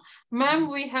trapezium, ma'am,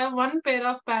 we have one pair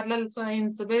of parallel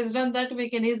signs. Based on that, we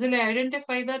can easily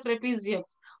identify the trapezium.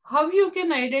 How you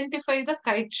can identify the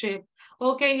kite shape?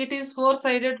 Okay, it is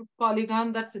four-sided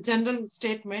polygon. That's a general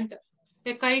statement.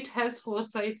 A kite has four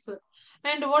sides.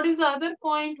 And what is the other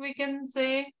point we can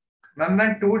say? Ma'am,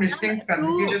 when two distinct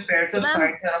consecutive pairs of ma'am,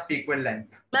 sides are of equal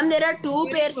length. Ma'am, there are two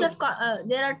Very pairs good. of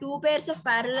there are two pairs of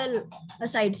parallel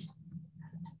sides.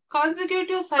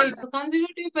 Consecutive sides.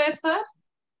 Consecutive pairs are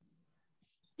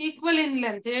equal in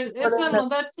length. Yes or no?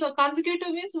 That's consecutive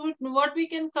means what we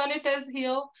can call it as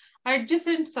here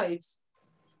adjacent sides.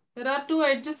 There are two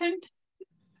adjacent.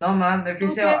 No, ma'am, if we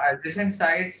Two say pairs. adjacent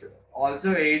sides,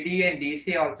 also AD and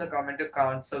DC also come into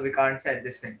count, so we can't say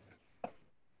adjacent.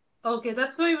 Okay,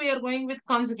 that's why we are going with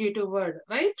consecutive word,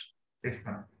 right? Yes,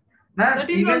 ma'am. Ma'am, That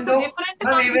is even also though, different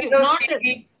ma'am, even consecutive, though not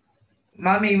CD,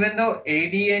 ma'am, even though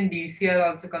AD and DC are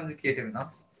also consecutive, no?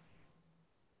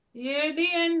 AD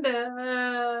and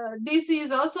DC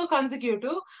is also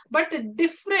consecutive, but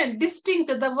different,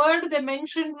 distinct. The word they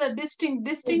mentioned, the distinct.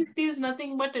 Distinct is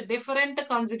nothing but a different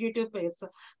consecutive pairs,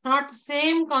 not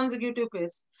same consecutive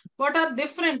pairs. What are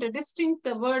different? Distinct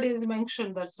word is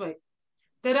mentioned, that's why.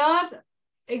 There are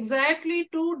exactly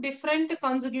two different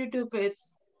consecutive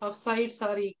pairs of sides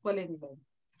are equal in length.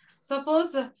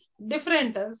 Suppose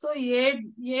different, so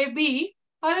AB,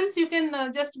 or else you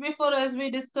can just before as we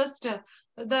discussed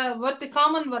the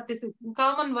common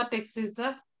vertex is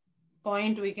the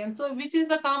point we can. So which is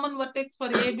the common vertex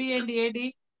for AB and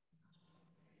AD?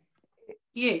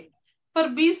 A. For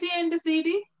BC and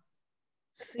CD?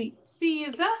 C. C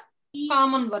is the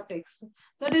common vertex.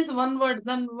 That is one word,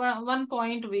 then one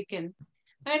point we can.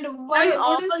 And why? And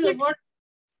What is opposite, what?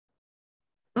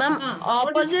 ma'am,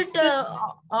 What is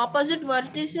opposite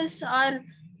vertices are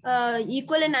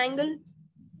equal in angle.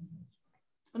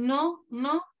 No.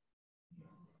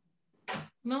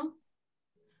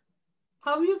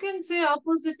 How you can say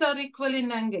opposite are equal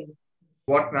in angle?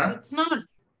 What, ma'am? It's not.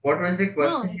 What was the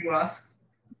question No. you asked?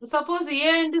 Suppose A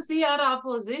and C are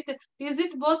opposite. Is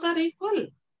it both are equal?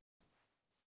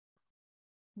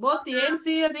 Both A and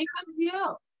C are equal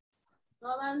here.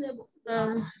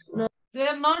 No. They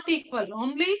are not equal.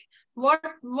 Only what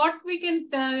we can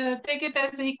take it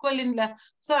as equal in.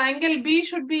 So angle B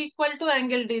should be equal to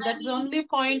angle D. That's the only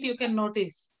point you can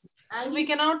notice. We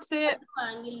cannot say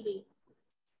Angle D.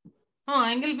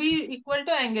 angle B equal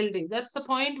to angle D. That's the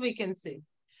point we can say.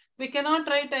 We cannot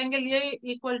write angle A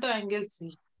equal to angle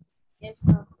C. Yes,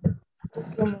 ma'am.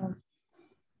 Okay, ma'am.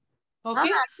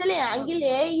 Okay? Actually, angle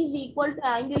A is equal to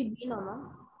angle B, no,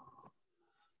 ma'am.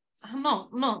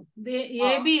 No. The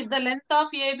AB, the length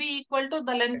of AB equal to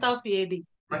the length of AD.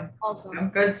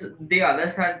 Because the other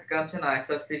side becomes an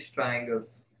isosceles triangle.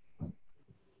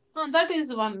 That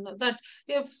is one. That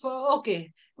if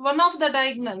okay, one of the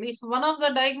diagonal. If one of the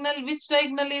diagonal, which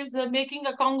diagonal is making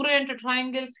a congruent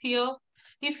triangles here?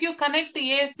 If you connect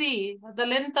AC, the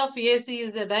length of AC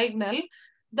is a diagonal.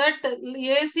 That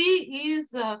AC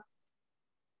is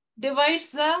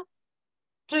divides the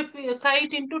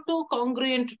kite into two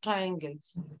congruent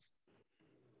triangles.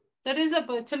 That is a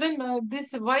children.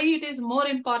 This why it is more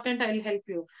important. I'll help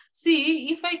you. See,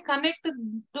 if I connect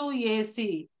to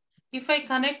AC, If I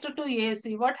connect to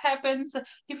AC, what happens?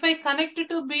 If I connect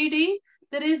to BD,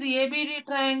 there is ABD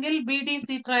triangle,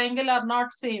 BDC triangle are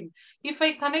not same. If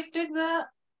I connected the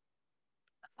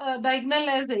diagonal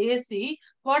as AC,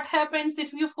 what happens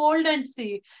if you fold and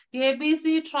see?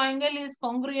 ABC triangle is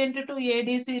congruent to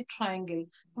ADC triangle.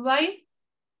 Why?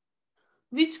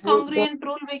 Which congruent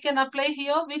rule we can apply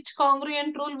here? Which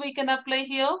congruent rule we can apply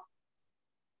here?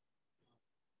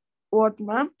 What,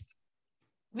 ma'am?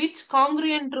 Which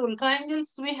congruent rule?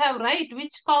 Triangles we have, right?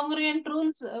 Which congruent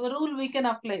rule we can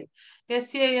apply?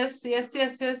 SAS,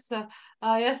 SSS,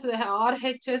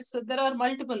 RHS, there are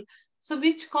multiple. So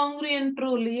which congruent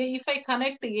rule? If I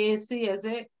connect AC as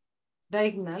a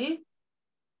diagonal,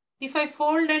 if I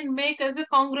fold and make as a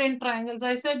congruent triangles,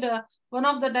 I said one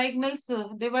of the diagonals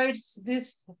divides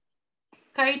this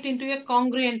kite into a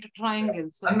congruent triangle.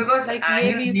 So And because like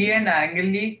angle ABC. D and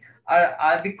angle D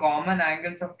are the common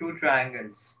angles of two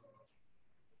triangles.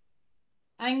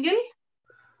 Angle?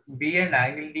 B and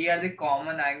angle D are the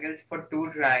common angles for two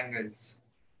triangles.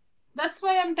 That's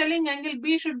why I'm telling angle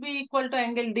B should be equal to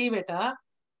angle D beta.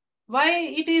 Why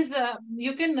it is,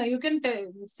 you can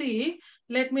see,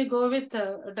 let me go with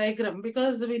a diagram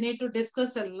because we need to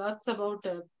discuss a lots about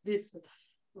this.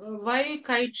 Why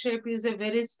kite shape is a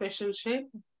very special shape.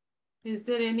 Is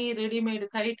there any ready-made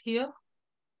kite here?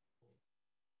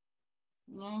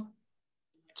 No.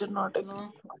 It's not a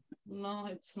No, no,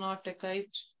 it's not a kite.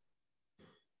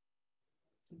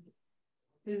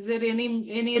 Is there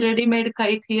any ready-made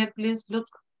kite here? Please look.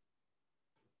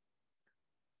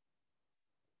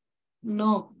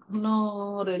 No,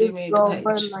 no ready-made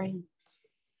kite. lines.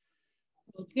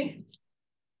 Okay.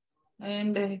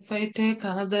 And if I take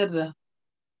another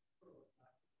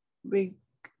Big.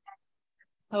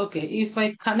 okay, if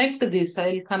I connect this,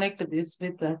 I'll connect this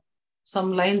with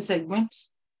some line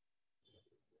segments.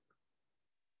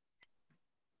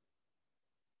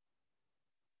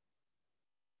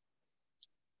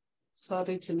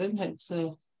 Sorry, children, it's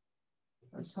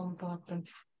some important.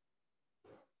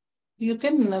 You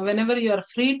can, whenever you are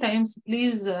free times,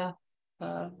 please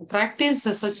practice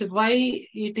such why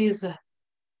it is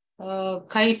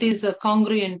kite is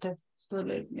congruent. So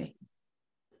let me.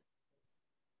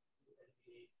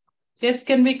 Yes,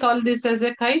 can we call this as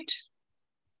a kite?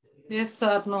 Yes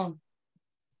or no?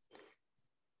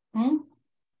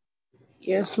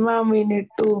 Yes, ma'am, we need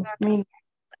to mean.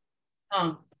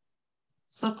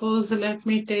 Suppose let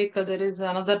me take, there is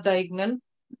another diagonal.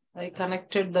 I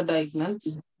connected the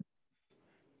diagonals.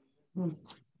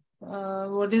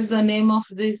 What is the name of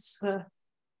this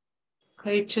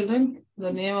kite, children?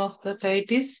 The name of the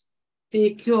kite is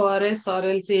PQRS or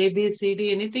else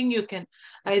ABCD, anything you can.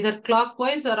 Either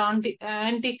clockwise or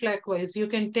anti-clockwise. You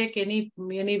can take any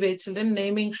way, children.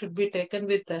 Naming should be taken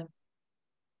with that.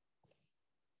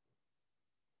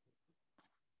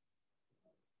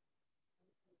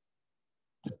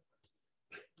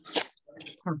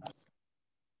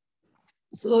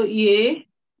 So A,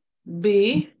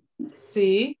 B,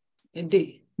 C,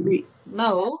 D. B.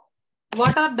 Now,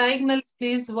 what are diagonals,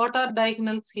 please? What are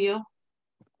diagonals here?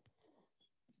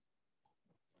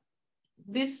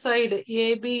 This side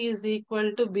AB is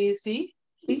equal to BC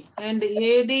and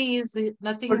AD is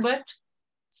nothing but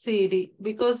CD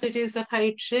because it is a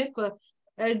kite shape.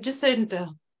 Adjacent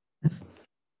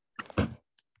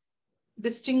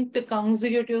distinct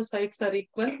consecutive sides are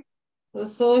equal.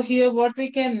 So here what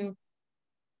we can,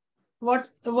 what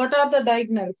are the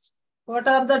diagonals? What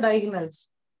are the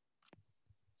diagonals?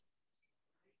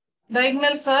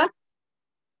 Diagonals are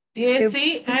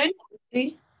AC and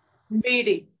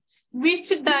BD. Which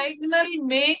diagonal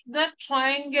make the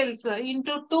triangles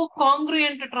into two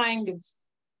congruent triangles?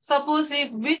 Suppose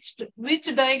if which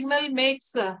diagonal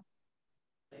makes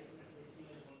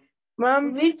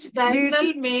which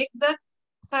diagonal make the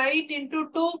kite into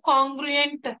two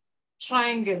congruent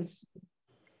triangles?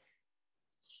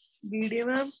 BD,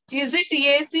 ma'am. Is it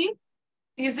AC?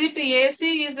 Is it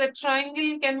AC is a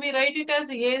triangle? Can we write it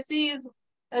as AC is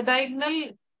a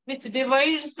diagonal which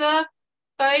divides the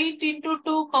kite into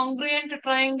two congruent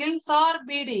triangles, or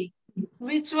BD?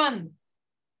 Which one?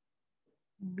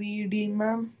 BD,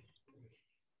 ma'am.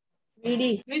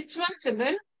 BD. Which one,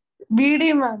 children?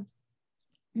 BD, ma'am.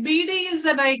 BD is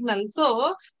the diagonal.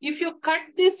 So if you cut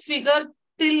this figure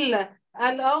till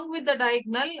along with the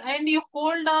diagonal and you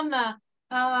fold on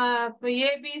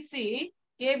ABC,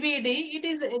 ABD, it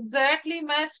is exactly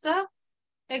match. That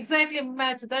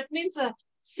means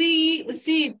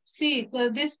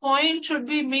this point should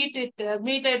be meet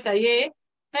at A,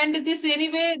 and this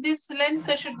anyway, this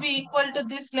length should be equal to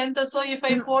this length. So if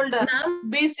I fold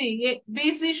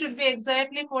BC should be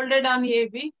exactly folded on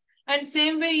AB, And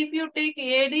same way, if you take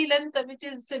AD length, which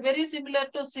is very similar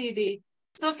to CD.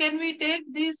 So can we take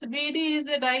this BD is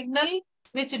a diagonal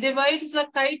which divides the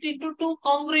kite into two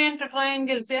congruent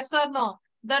triangles? Yes or no?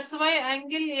 That's why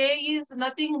angle A is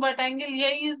nothing but angle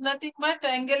A is nothing but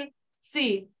angle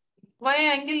C. Why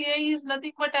angle A is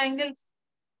nothing but angle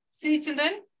C,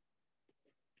 children?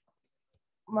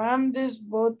 Ma'am, this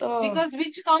both Because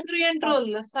which congruent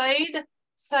rule? Side,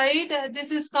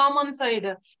 this is common side.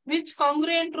 Which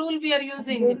congruent rule we are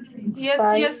using?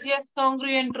 Yes,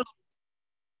 congruent rule.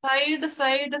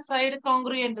 Side,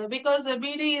 congruent. Because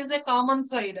BD is a common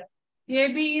side.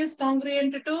 AB is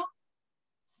congruent to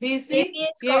BC,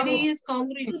 AD is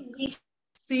congruent to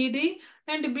CD,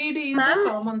 and BD is a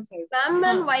common side. Ma'am,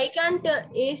 then why can't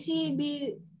AC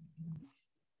be?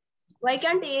 Why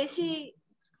can't AC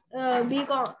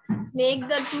make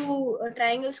the two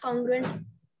triangles congruent?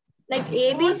 Like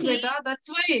ABC. Beta, that's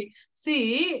why.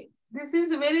 See, this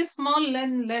is very small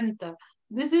length.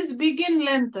 This is big in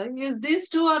length. Is these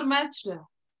two are matched?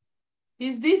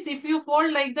 Is this, if you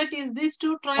fold like that, is these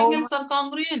two triangles are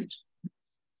congruent?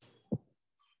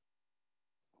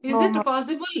 Is it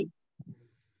possible?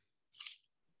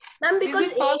 Ma'am,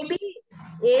 because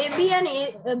AB and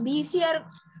BC are,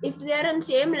 if they are in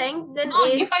same length, then no,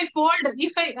 if I fold,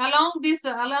 along this,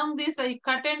 I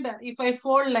cut and if I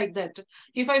fold like that,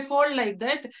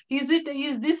 is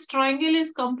this triangle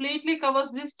is completely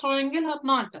covers this triangle or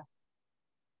not?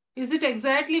 Is it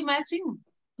exactly matching?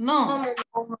 No.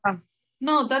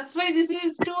 No, that's why this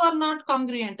is two are not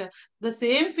congruent. The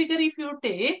same figure if you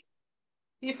take,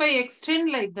 if I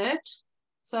extend like that,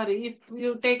 sorry, if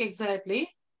you take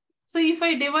exactly, so if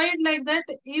I divide like that,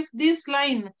 if this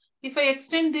line, if I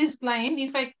extend this line,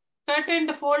 if I cut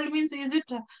and fold means is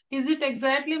it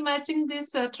exactly matching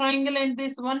this triangle and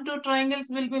this 1, 2 triangles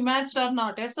will be matched or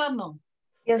not? Yes or no?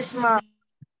 Yes, ma'am.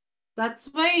 That's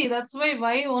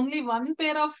why only one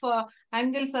pair of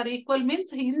angles are equal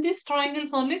means in these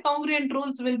triangles only congruent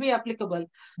rules will be applicable.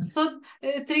 So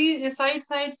three side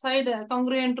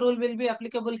congruent rule will be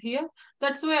applicable here.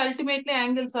 That's why ultimately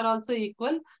angles are also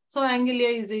equal. So angle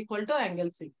A is equal to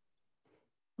angle C,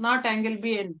 not angle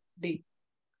B and D.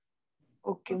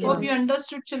 Okay. Hope you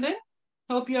understood, children.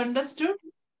 Hope you understood.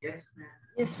 Yes, ma'am.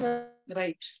 yes, ma'am.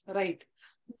 Right.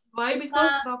 Why?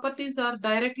 Because properties are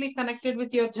directly connected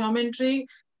with your geometry,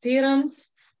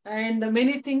 theorems, and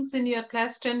many things in your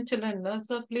class 10 children.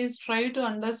 So please try to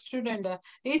understand and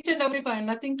each and every point,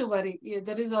 nothing to worry.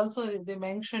 There is also, they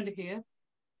mentioned here,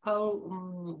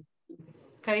 how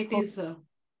kite is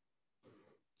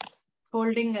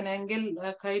folding an angle,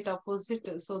 kite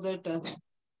opposite, so that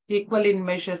equal in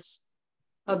measures.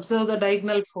 Observe the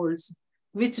diagonal folds.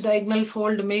 Which diagonal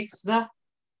fold makes the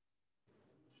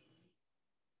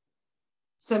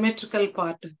symmetrical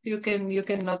part? You can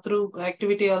through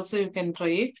activity also you can try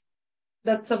it.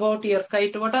 That's about your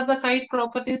kite. What are the kite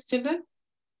properties, children?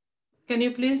 Can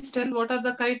you please tell what are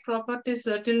the kite properties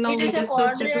till now we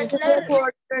discussed?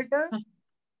 Quadrature.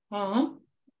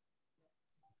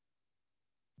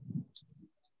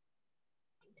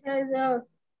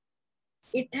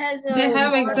 It has They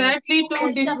have exactly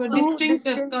two distinct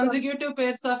consecutive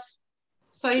pairs of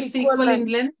sides equal in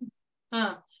length.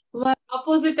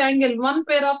 Opposite angle, one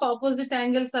pair of opposite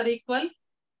angles are equal.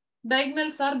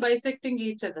 Diagonals are bisecting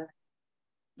each other.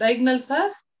 Each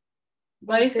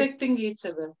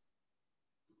other.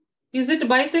 Is it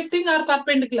bisecting or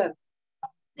perpendicular?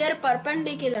 They are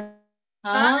perpendicular.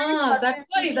 That's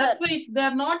why they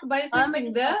are not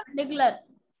bisecting. They are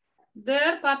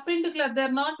perpendicular. They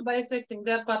are not bisecting.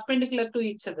 They are perpendicular to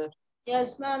each other.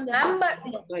 Yes, ma'am. But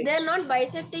they are not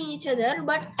bisecting each other,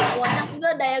 but one of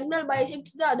the diagonal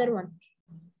bisects the other one.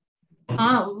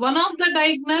 One of the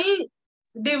diagonal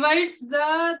divides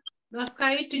the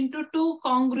kite into two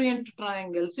congruent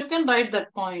triangles. You can write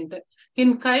that point.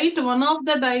 In kite, one of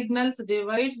the diagonals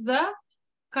divides the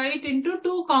kite into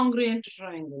two congruent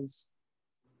triangles.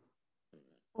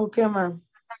 Okay, ma'am.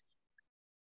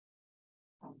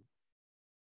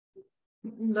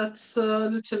 That's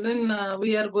children.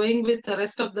 We are going with the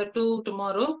rest of the two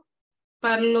tomorrow.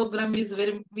 Parallelogram is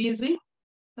very easy.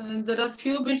 There are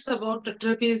few bits about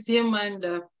trapezium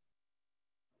and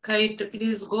kite.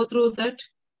 Please go through that.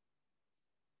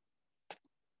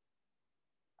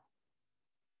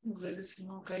 There is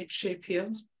no kite shape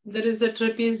here. There is a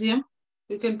trapezium.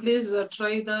 You can please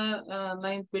try the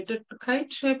 9th bit.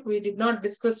 Kite shape, we did not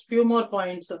discuss few more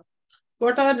points.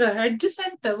 What are the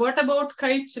adjacent? What about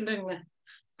kite, children?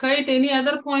 Kite, any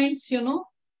other points, you know?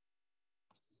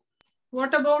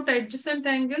 What about adjacent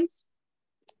angles?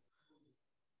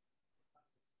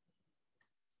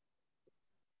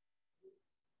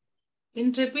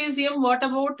 In trapezium, what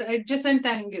about adjacent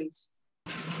angles?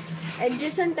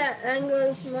 Adjacent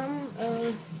angles, ma'am.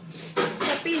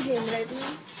 Trapezium, right,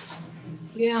 ma'am?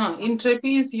 Yeah, in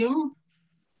trapezium,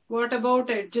 what about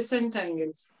adjacent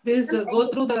angles? Please go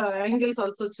through the angles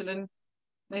also, children.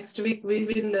 Next week we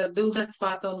will do that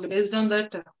part only. Based on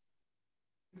that,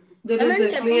 there I is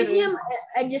mean, a clear. trapezium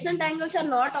adjacent angles are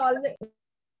not always.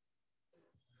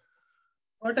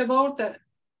 What about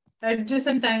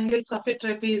adjacent angles of a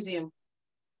trapezium?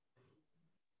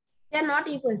 They are not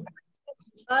equal.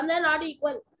 They are not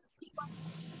equal.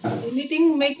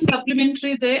 Anything makes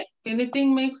supplementary there?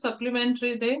 Anything makes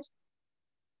supplementary there?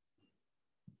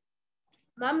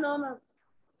 Ma'am, no, ma'am.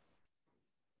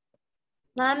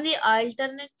 Ma'am, the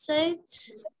alternate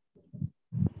sides.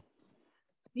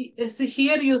 See,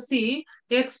 here you see,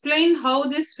 explain how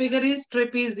this figure is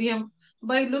trapezium.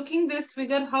 By looking this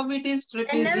figure, how it is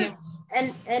trapezium.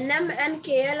 NM and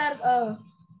KL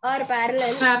are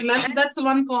parallel. Parallel, that's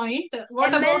one point.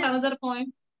 What ML, about another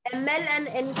point? ML and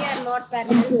NK are not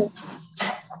parallel.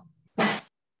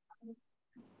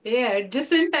 Yeah,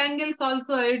 adjacent angles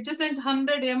also. Adjacent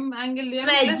 100 M angle M The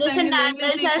plus adjacent angle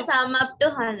M is angles are equal. sum up to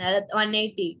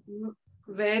 180.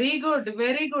 Very good,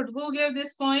 very good. Who gave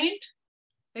this point?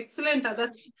 Excellent.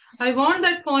 That's I want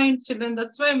that point, children.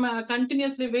 That's why I'm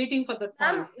continuously waiting for that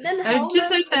point. Then how,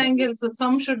 Adjacent angles, the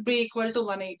sum should be equal to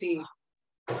 180.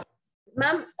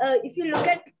 Ma'am, if you look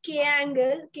at K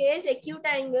angle, K is acute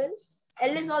angle,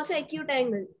 L is also acute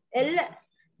angle.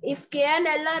 If K and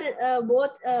L are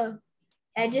both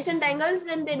adjacent angles,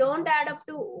 then they don't add up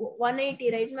to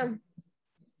 180, right, ma'am?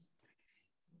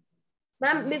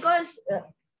 Ma'am, because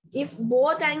if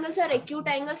both angles are acute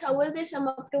angles, how will they sum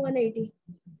up to 180?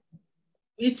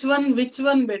 Which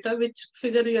one better? Which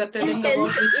figure you are telling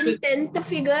about? In 10th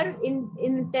figure,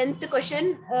 in 10th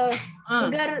question,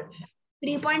 figure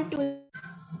 3.2.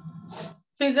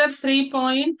 Figure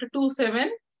 3.27.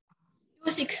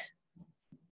 26.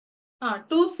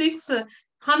 26.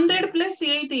 100 plus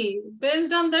 80.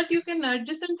 Based on that, you can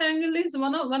adjacent angle is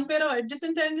one pair of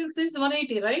adjacent angles is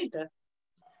 180, right?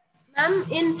 Ma'am,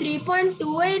 in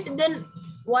 3.28, then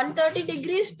 130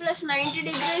 degrees plus 90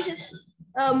 degrees is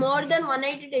more than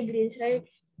 180 degrees, right?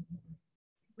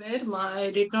 Where I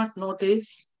did not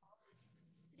notice.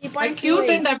 3.28. Acute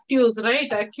and obtuse,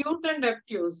 right? Acute and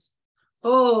obtuse.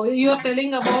 Oh, you are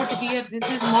telling about here, this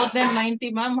is more than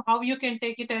 90, ma'am. How you can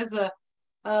take it as a,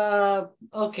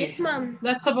 okay. Yes, ma'am.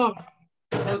 That's about,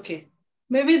 okay.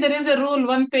 Maybe there is a rule,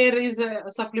 one pair is a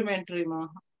supplementary, ma'am.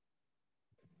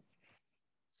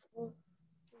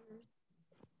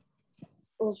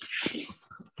 Okay.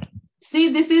 See,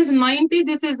 this is 90,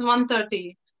 this is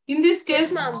 130. In this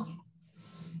case, Yes, ma'am.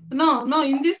 no,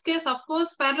 in this case, of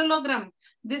course, parallelogram.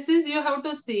 This is, you have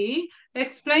to see,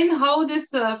 explain how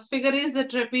this figure is a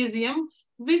trapezium,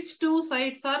 which two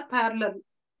sides are parallel.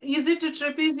 Is it a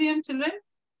trapezium, children?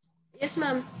 Yes,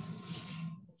 ma'am.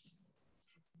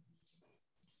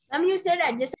 Ma'am, you said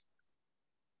adjacent.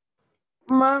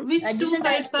 Which two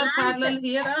sides are parallel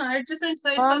here? Adjacent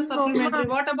sides are supplementary.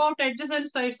 What about adjacent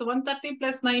sides? 130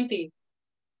 plus 90.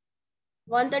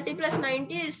 130 plus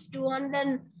 90 is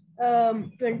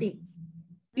 220.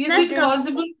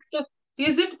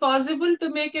 Is it possible to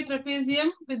make a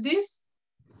trapezium with this?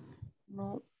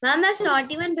 No. Ma'am, that's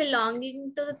not even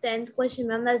belonging to the 10th question.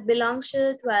 Ma'am, that belongs to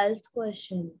the 12th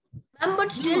question. Ma'am,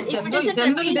 but still, if it is a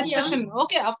general trapezium, discussion.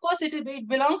 Okay, of course, it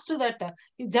belongs to that.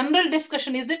 General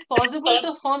discussion. Is it possible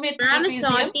to form a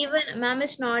trapezium? Ma'am,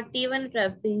 it's not even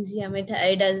trapezium. It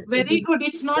does. Very good.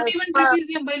 It's not even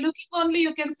trapezium. By looking only,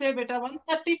 you can say better.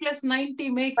 130 plus 90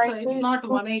 makes it's not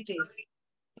 180.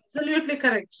 Absolutely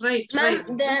correct. Right.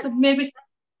 So maybe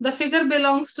the figure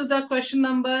belongs to the question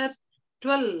number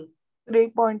 12.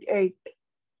 3.8.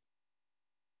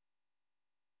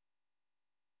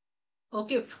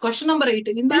 Okay, question number 8.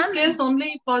 In this case,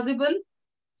 only possible.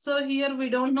 So here we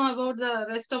don't know about the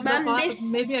rest of the part.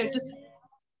 Maybe I just.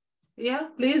 Yeah,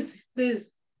 please.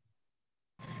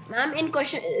 Ma'am, in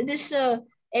question this figure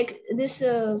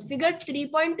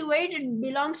 3.28, it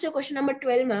belongs to question number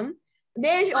 12, ma'am.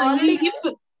 They're already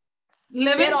telling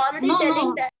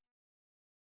that.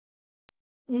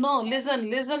 No,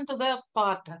 listen to the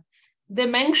part. They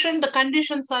mentioned the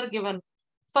conditions are given.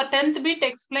 For 10th bit,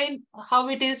 explain how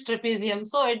it is trapezium.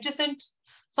 So adjacent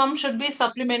sum should be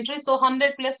supplementary. So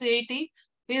 100 plus 80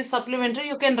 is supplementary.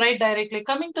 You can write directly.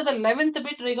 Coming to the 11th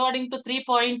bit regarding to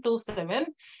 3.27,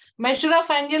 measure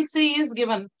of angle C is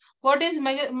given. What is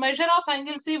measure of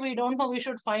angle C? We don't know. We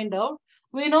should find out.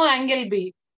 We know angle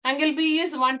B. Angle B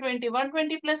is 120.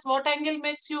 120 plus what angle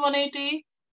makes you 180?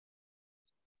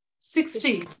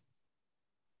 60.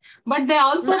 But they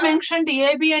also mentioned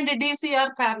AB and DC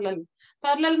are parallel.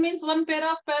 Parallel means one pair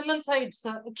of parallel sides.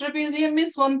 Trapezium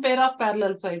means one pair of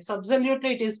parallel sides.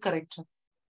 Absolutely, it is correct. So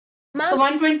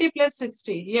 120 plus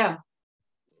 60. Yeah.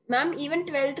 Ma'am, even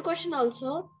 12th question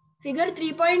also. Figure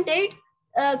 3.8.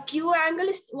 Q angle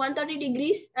is 130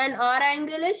 degrees and R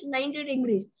angle is 90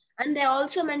 degrees. And they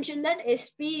also mentioned that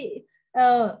SP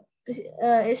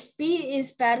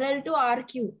is parallel to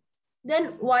RQ.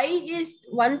 Then why is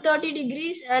 130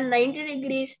 degrees and 90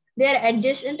 degrees? They are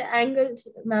adjacent angles,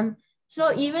 ma'am.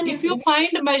 So even if you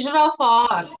find measure of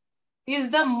R is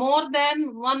the more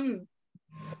than one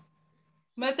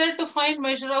method to find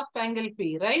measure of angle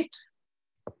P, right?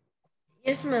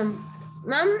 Yes, ma'am.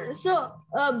 Ma'am, so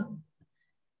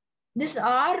this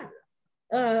R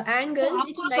angle, So of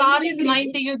it's course, 90 R is degrees.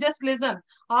 90. You just listen.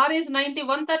 R is 90.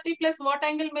 130 plus what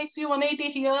angle makes you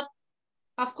 180 here?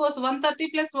 Of course, 130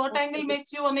 plus what angle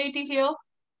makes you 180 here?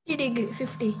 50 degree,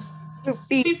 50.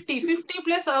 50. 50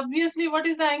 plus obviously what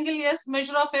is the angle? Yes,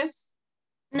 measure of S?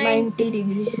 90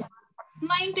 degrees.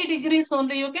 90 degrees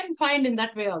only. You can find in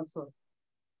that way also.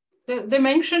 They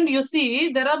mentioned, you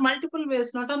see, there are multiple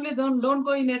ways. Not only don't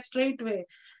go in a straight way.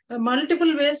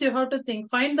 Multiple ways you have to think.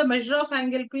 Find the measure of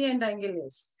angle P and angle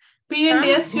S. P and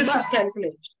S you should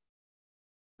calculate.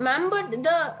 Ma'am, but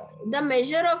the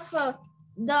measure of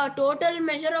the total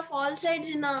measure of all sides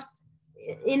in a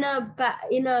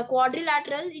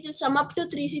quadrilateral, it will sum up to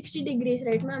 360 degrees,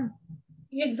 right, ma'am?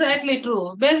 Exactly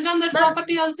true. Based on that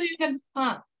property also you can.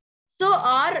 So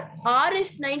R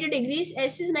is 90 degrees,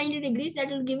 S is 90 degrees. That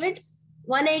will give it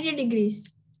 180 degrees.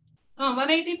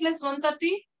 180 plus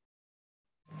 130.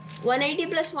 180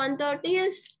 plus 130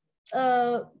 is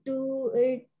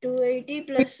 280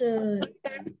 plus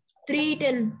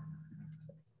 310.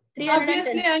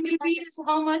 Obviously, angle P is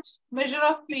how much? Measure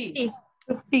of P?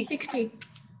 50. 60.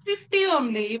 50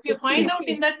 only. If you find out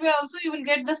in that way also, you will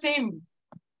get the same.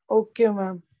 Okay,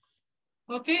 ma'am.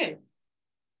 Okay.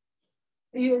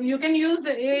 You can use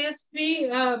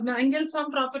ASP, angle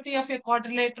sum property of a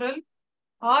quadrilateral,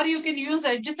 or you can use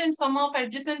adjacent sum of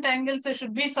adjacent angles. It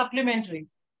should be supplementary.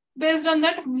 Based on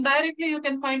that, directly you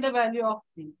can find the value of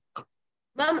P.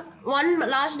 Ma'am, one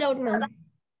last doubt, ma'am.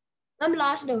 Ma'am,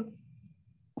 last doubt.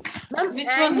 Ma'am,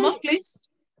 which one, ma'am, please?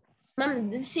 Ma'am,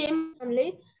 the same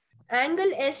only.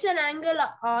 Angle S and angle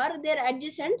R, they're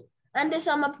adjacent and they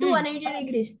sum up to 180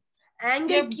 degrees.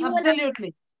 Angle Q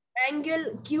absolutely.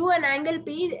 Angle Q and angle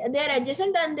P, they're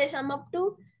adjacent and they sum up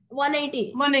to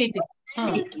 180. 180.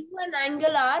 Angle Q and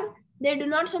angle R, they do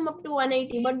not sum up to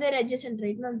 180, but they're adjacent,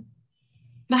 right, ma'am?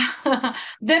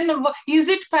 Then is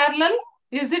it parallel?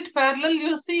 Is it parallel?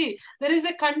 You see, there is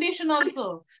a condition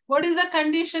also. What is the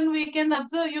condition we can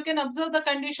observe? You can observe the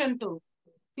condition too.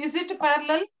 Is it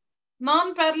parallel?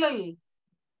 Non-parallel.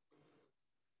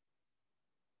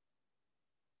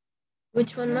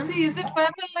 Which one, ma'am? See, is it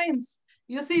parallel lines?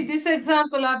 You see this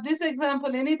example or this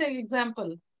example, anything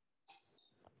example.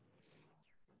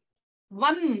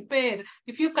 One pair.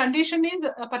 If your condition is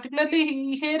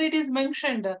particularly here it is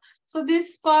mentioned. So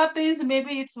this part is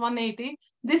maybe it's 180.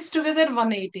 This together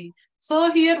 180.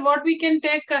 So here what we can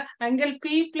take angle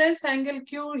P plus angle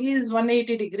Q is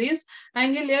 180 degrees.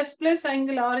 Angle S plus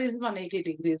angle R is 180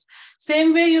 degrees.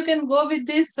 Same way you can go with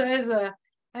this as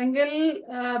angle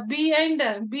B and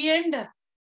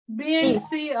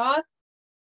C are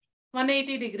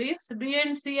 180 degrees. B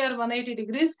and C are 180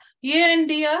 degrees. A and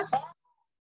D are?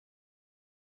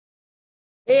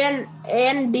 A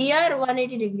and D are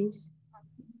 180 degrees.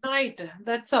 Right,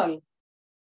 that's all.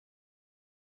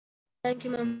 Thank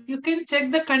you, ma'am. You can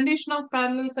check the condition of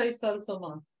parallel sides also,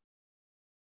 ma'am.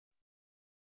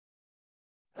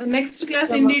 Next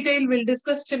class in detail we'll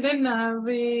discuss, children.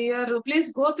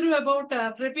 Please go through about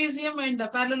trapezium and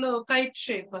parallelokite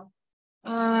shape.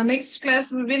 Next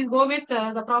class we will go with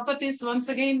the properties once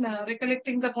again,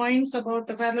 recollecting the points about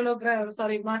the parallelogram,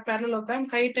 not parallelogram,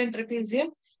 kite and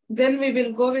trapezium. Then we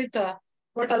will go with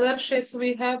what other shapes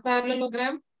we have: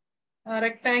 parallelogram,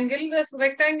 rectangle. Yes,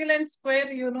 rectangle and square,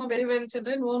 you know very well,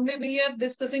 children. Only we are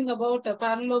discussing about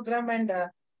parallelogram and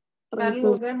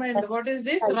what is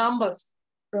this? Rhombus.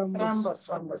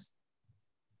 Rhombus.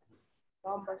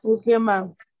 Okay,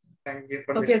 ma'am. Thank you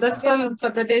for Okay, that's all for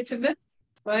the day, children.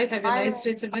 Bye. Have a nice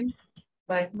day, children.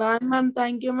 Bye. Bye, ma'am.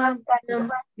 Thank you, ma'am.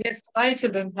 Yes, bye,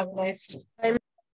 children. Have a nice day. Bye.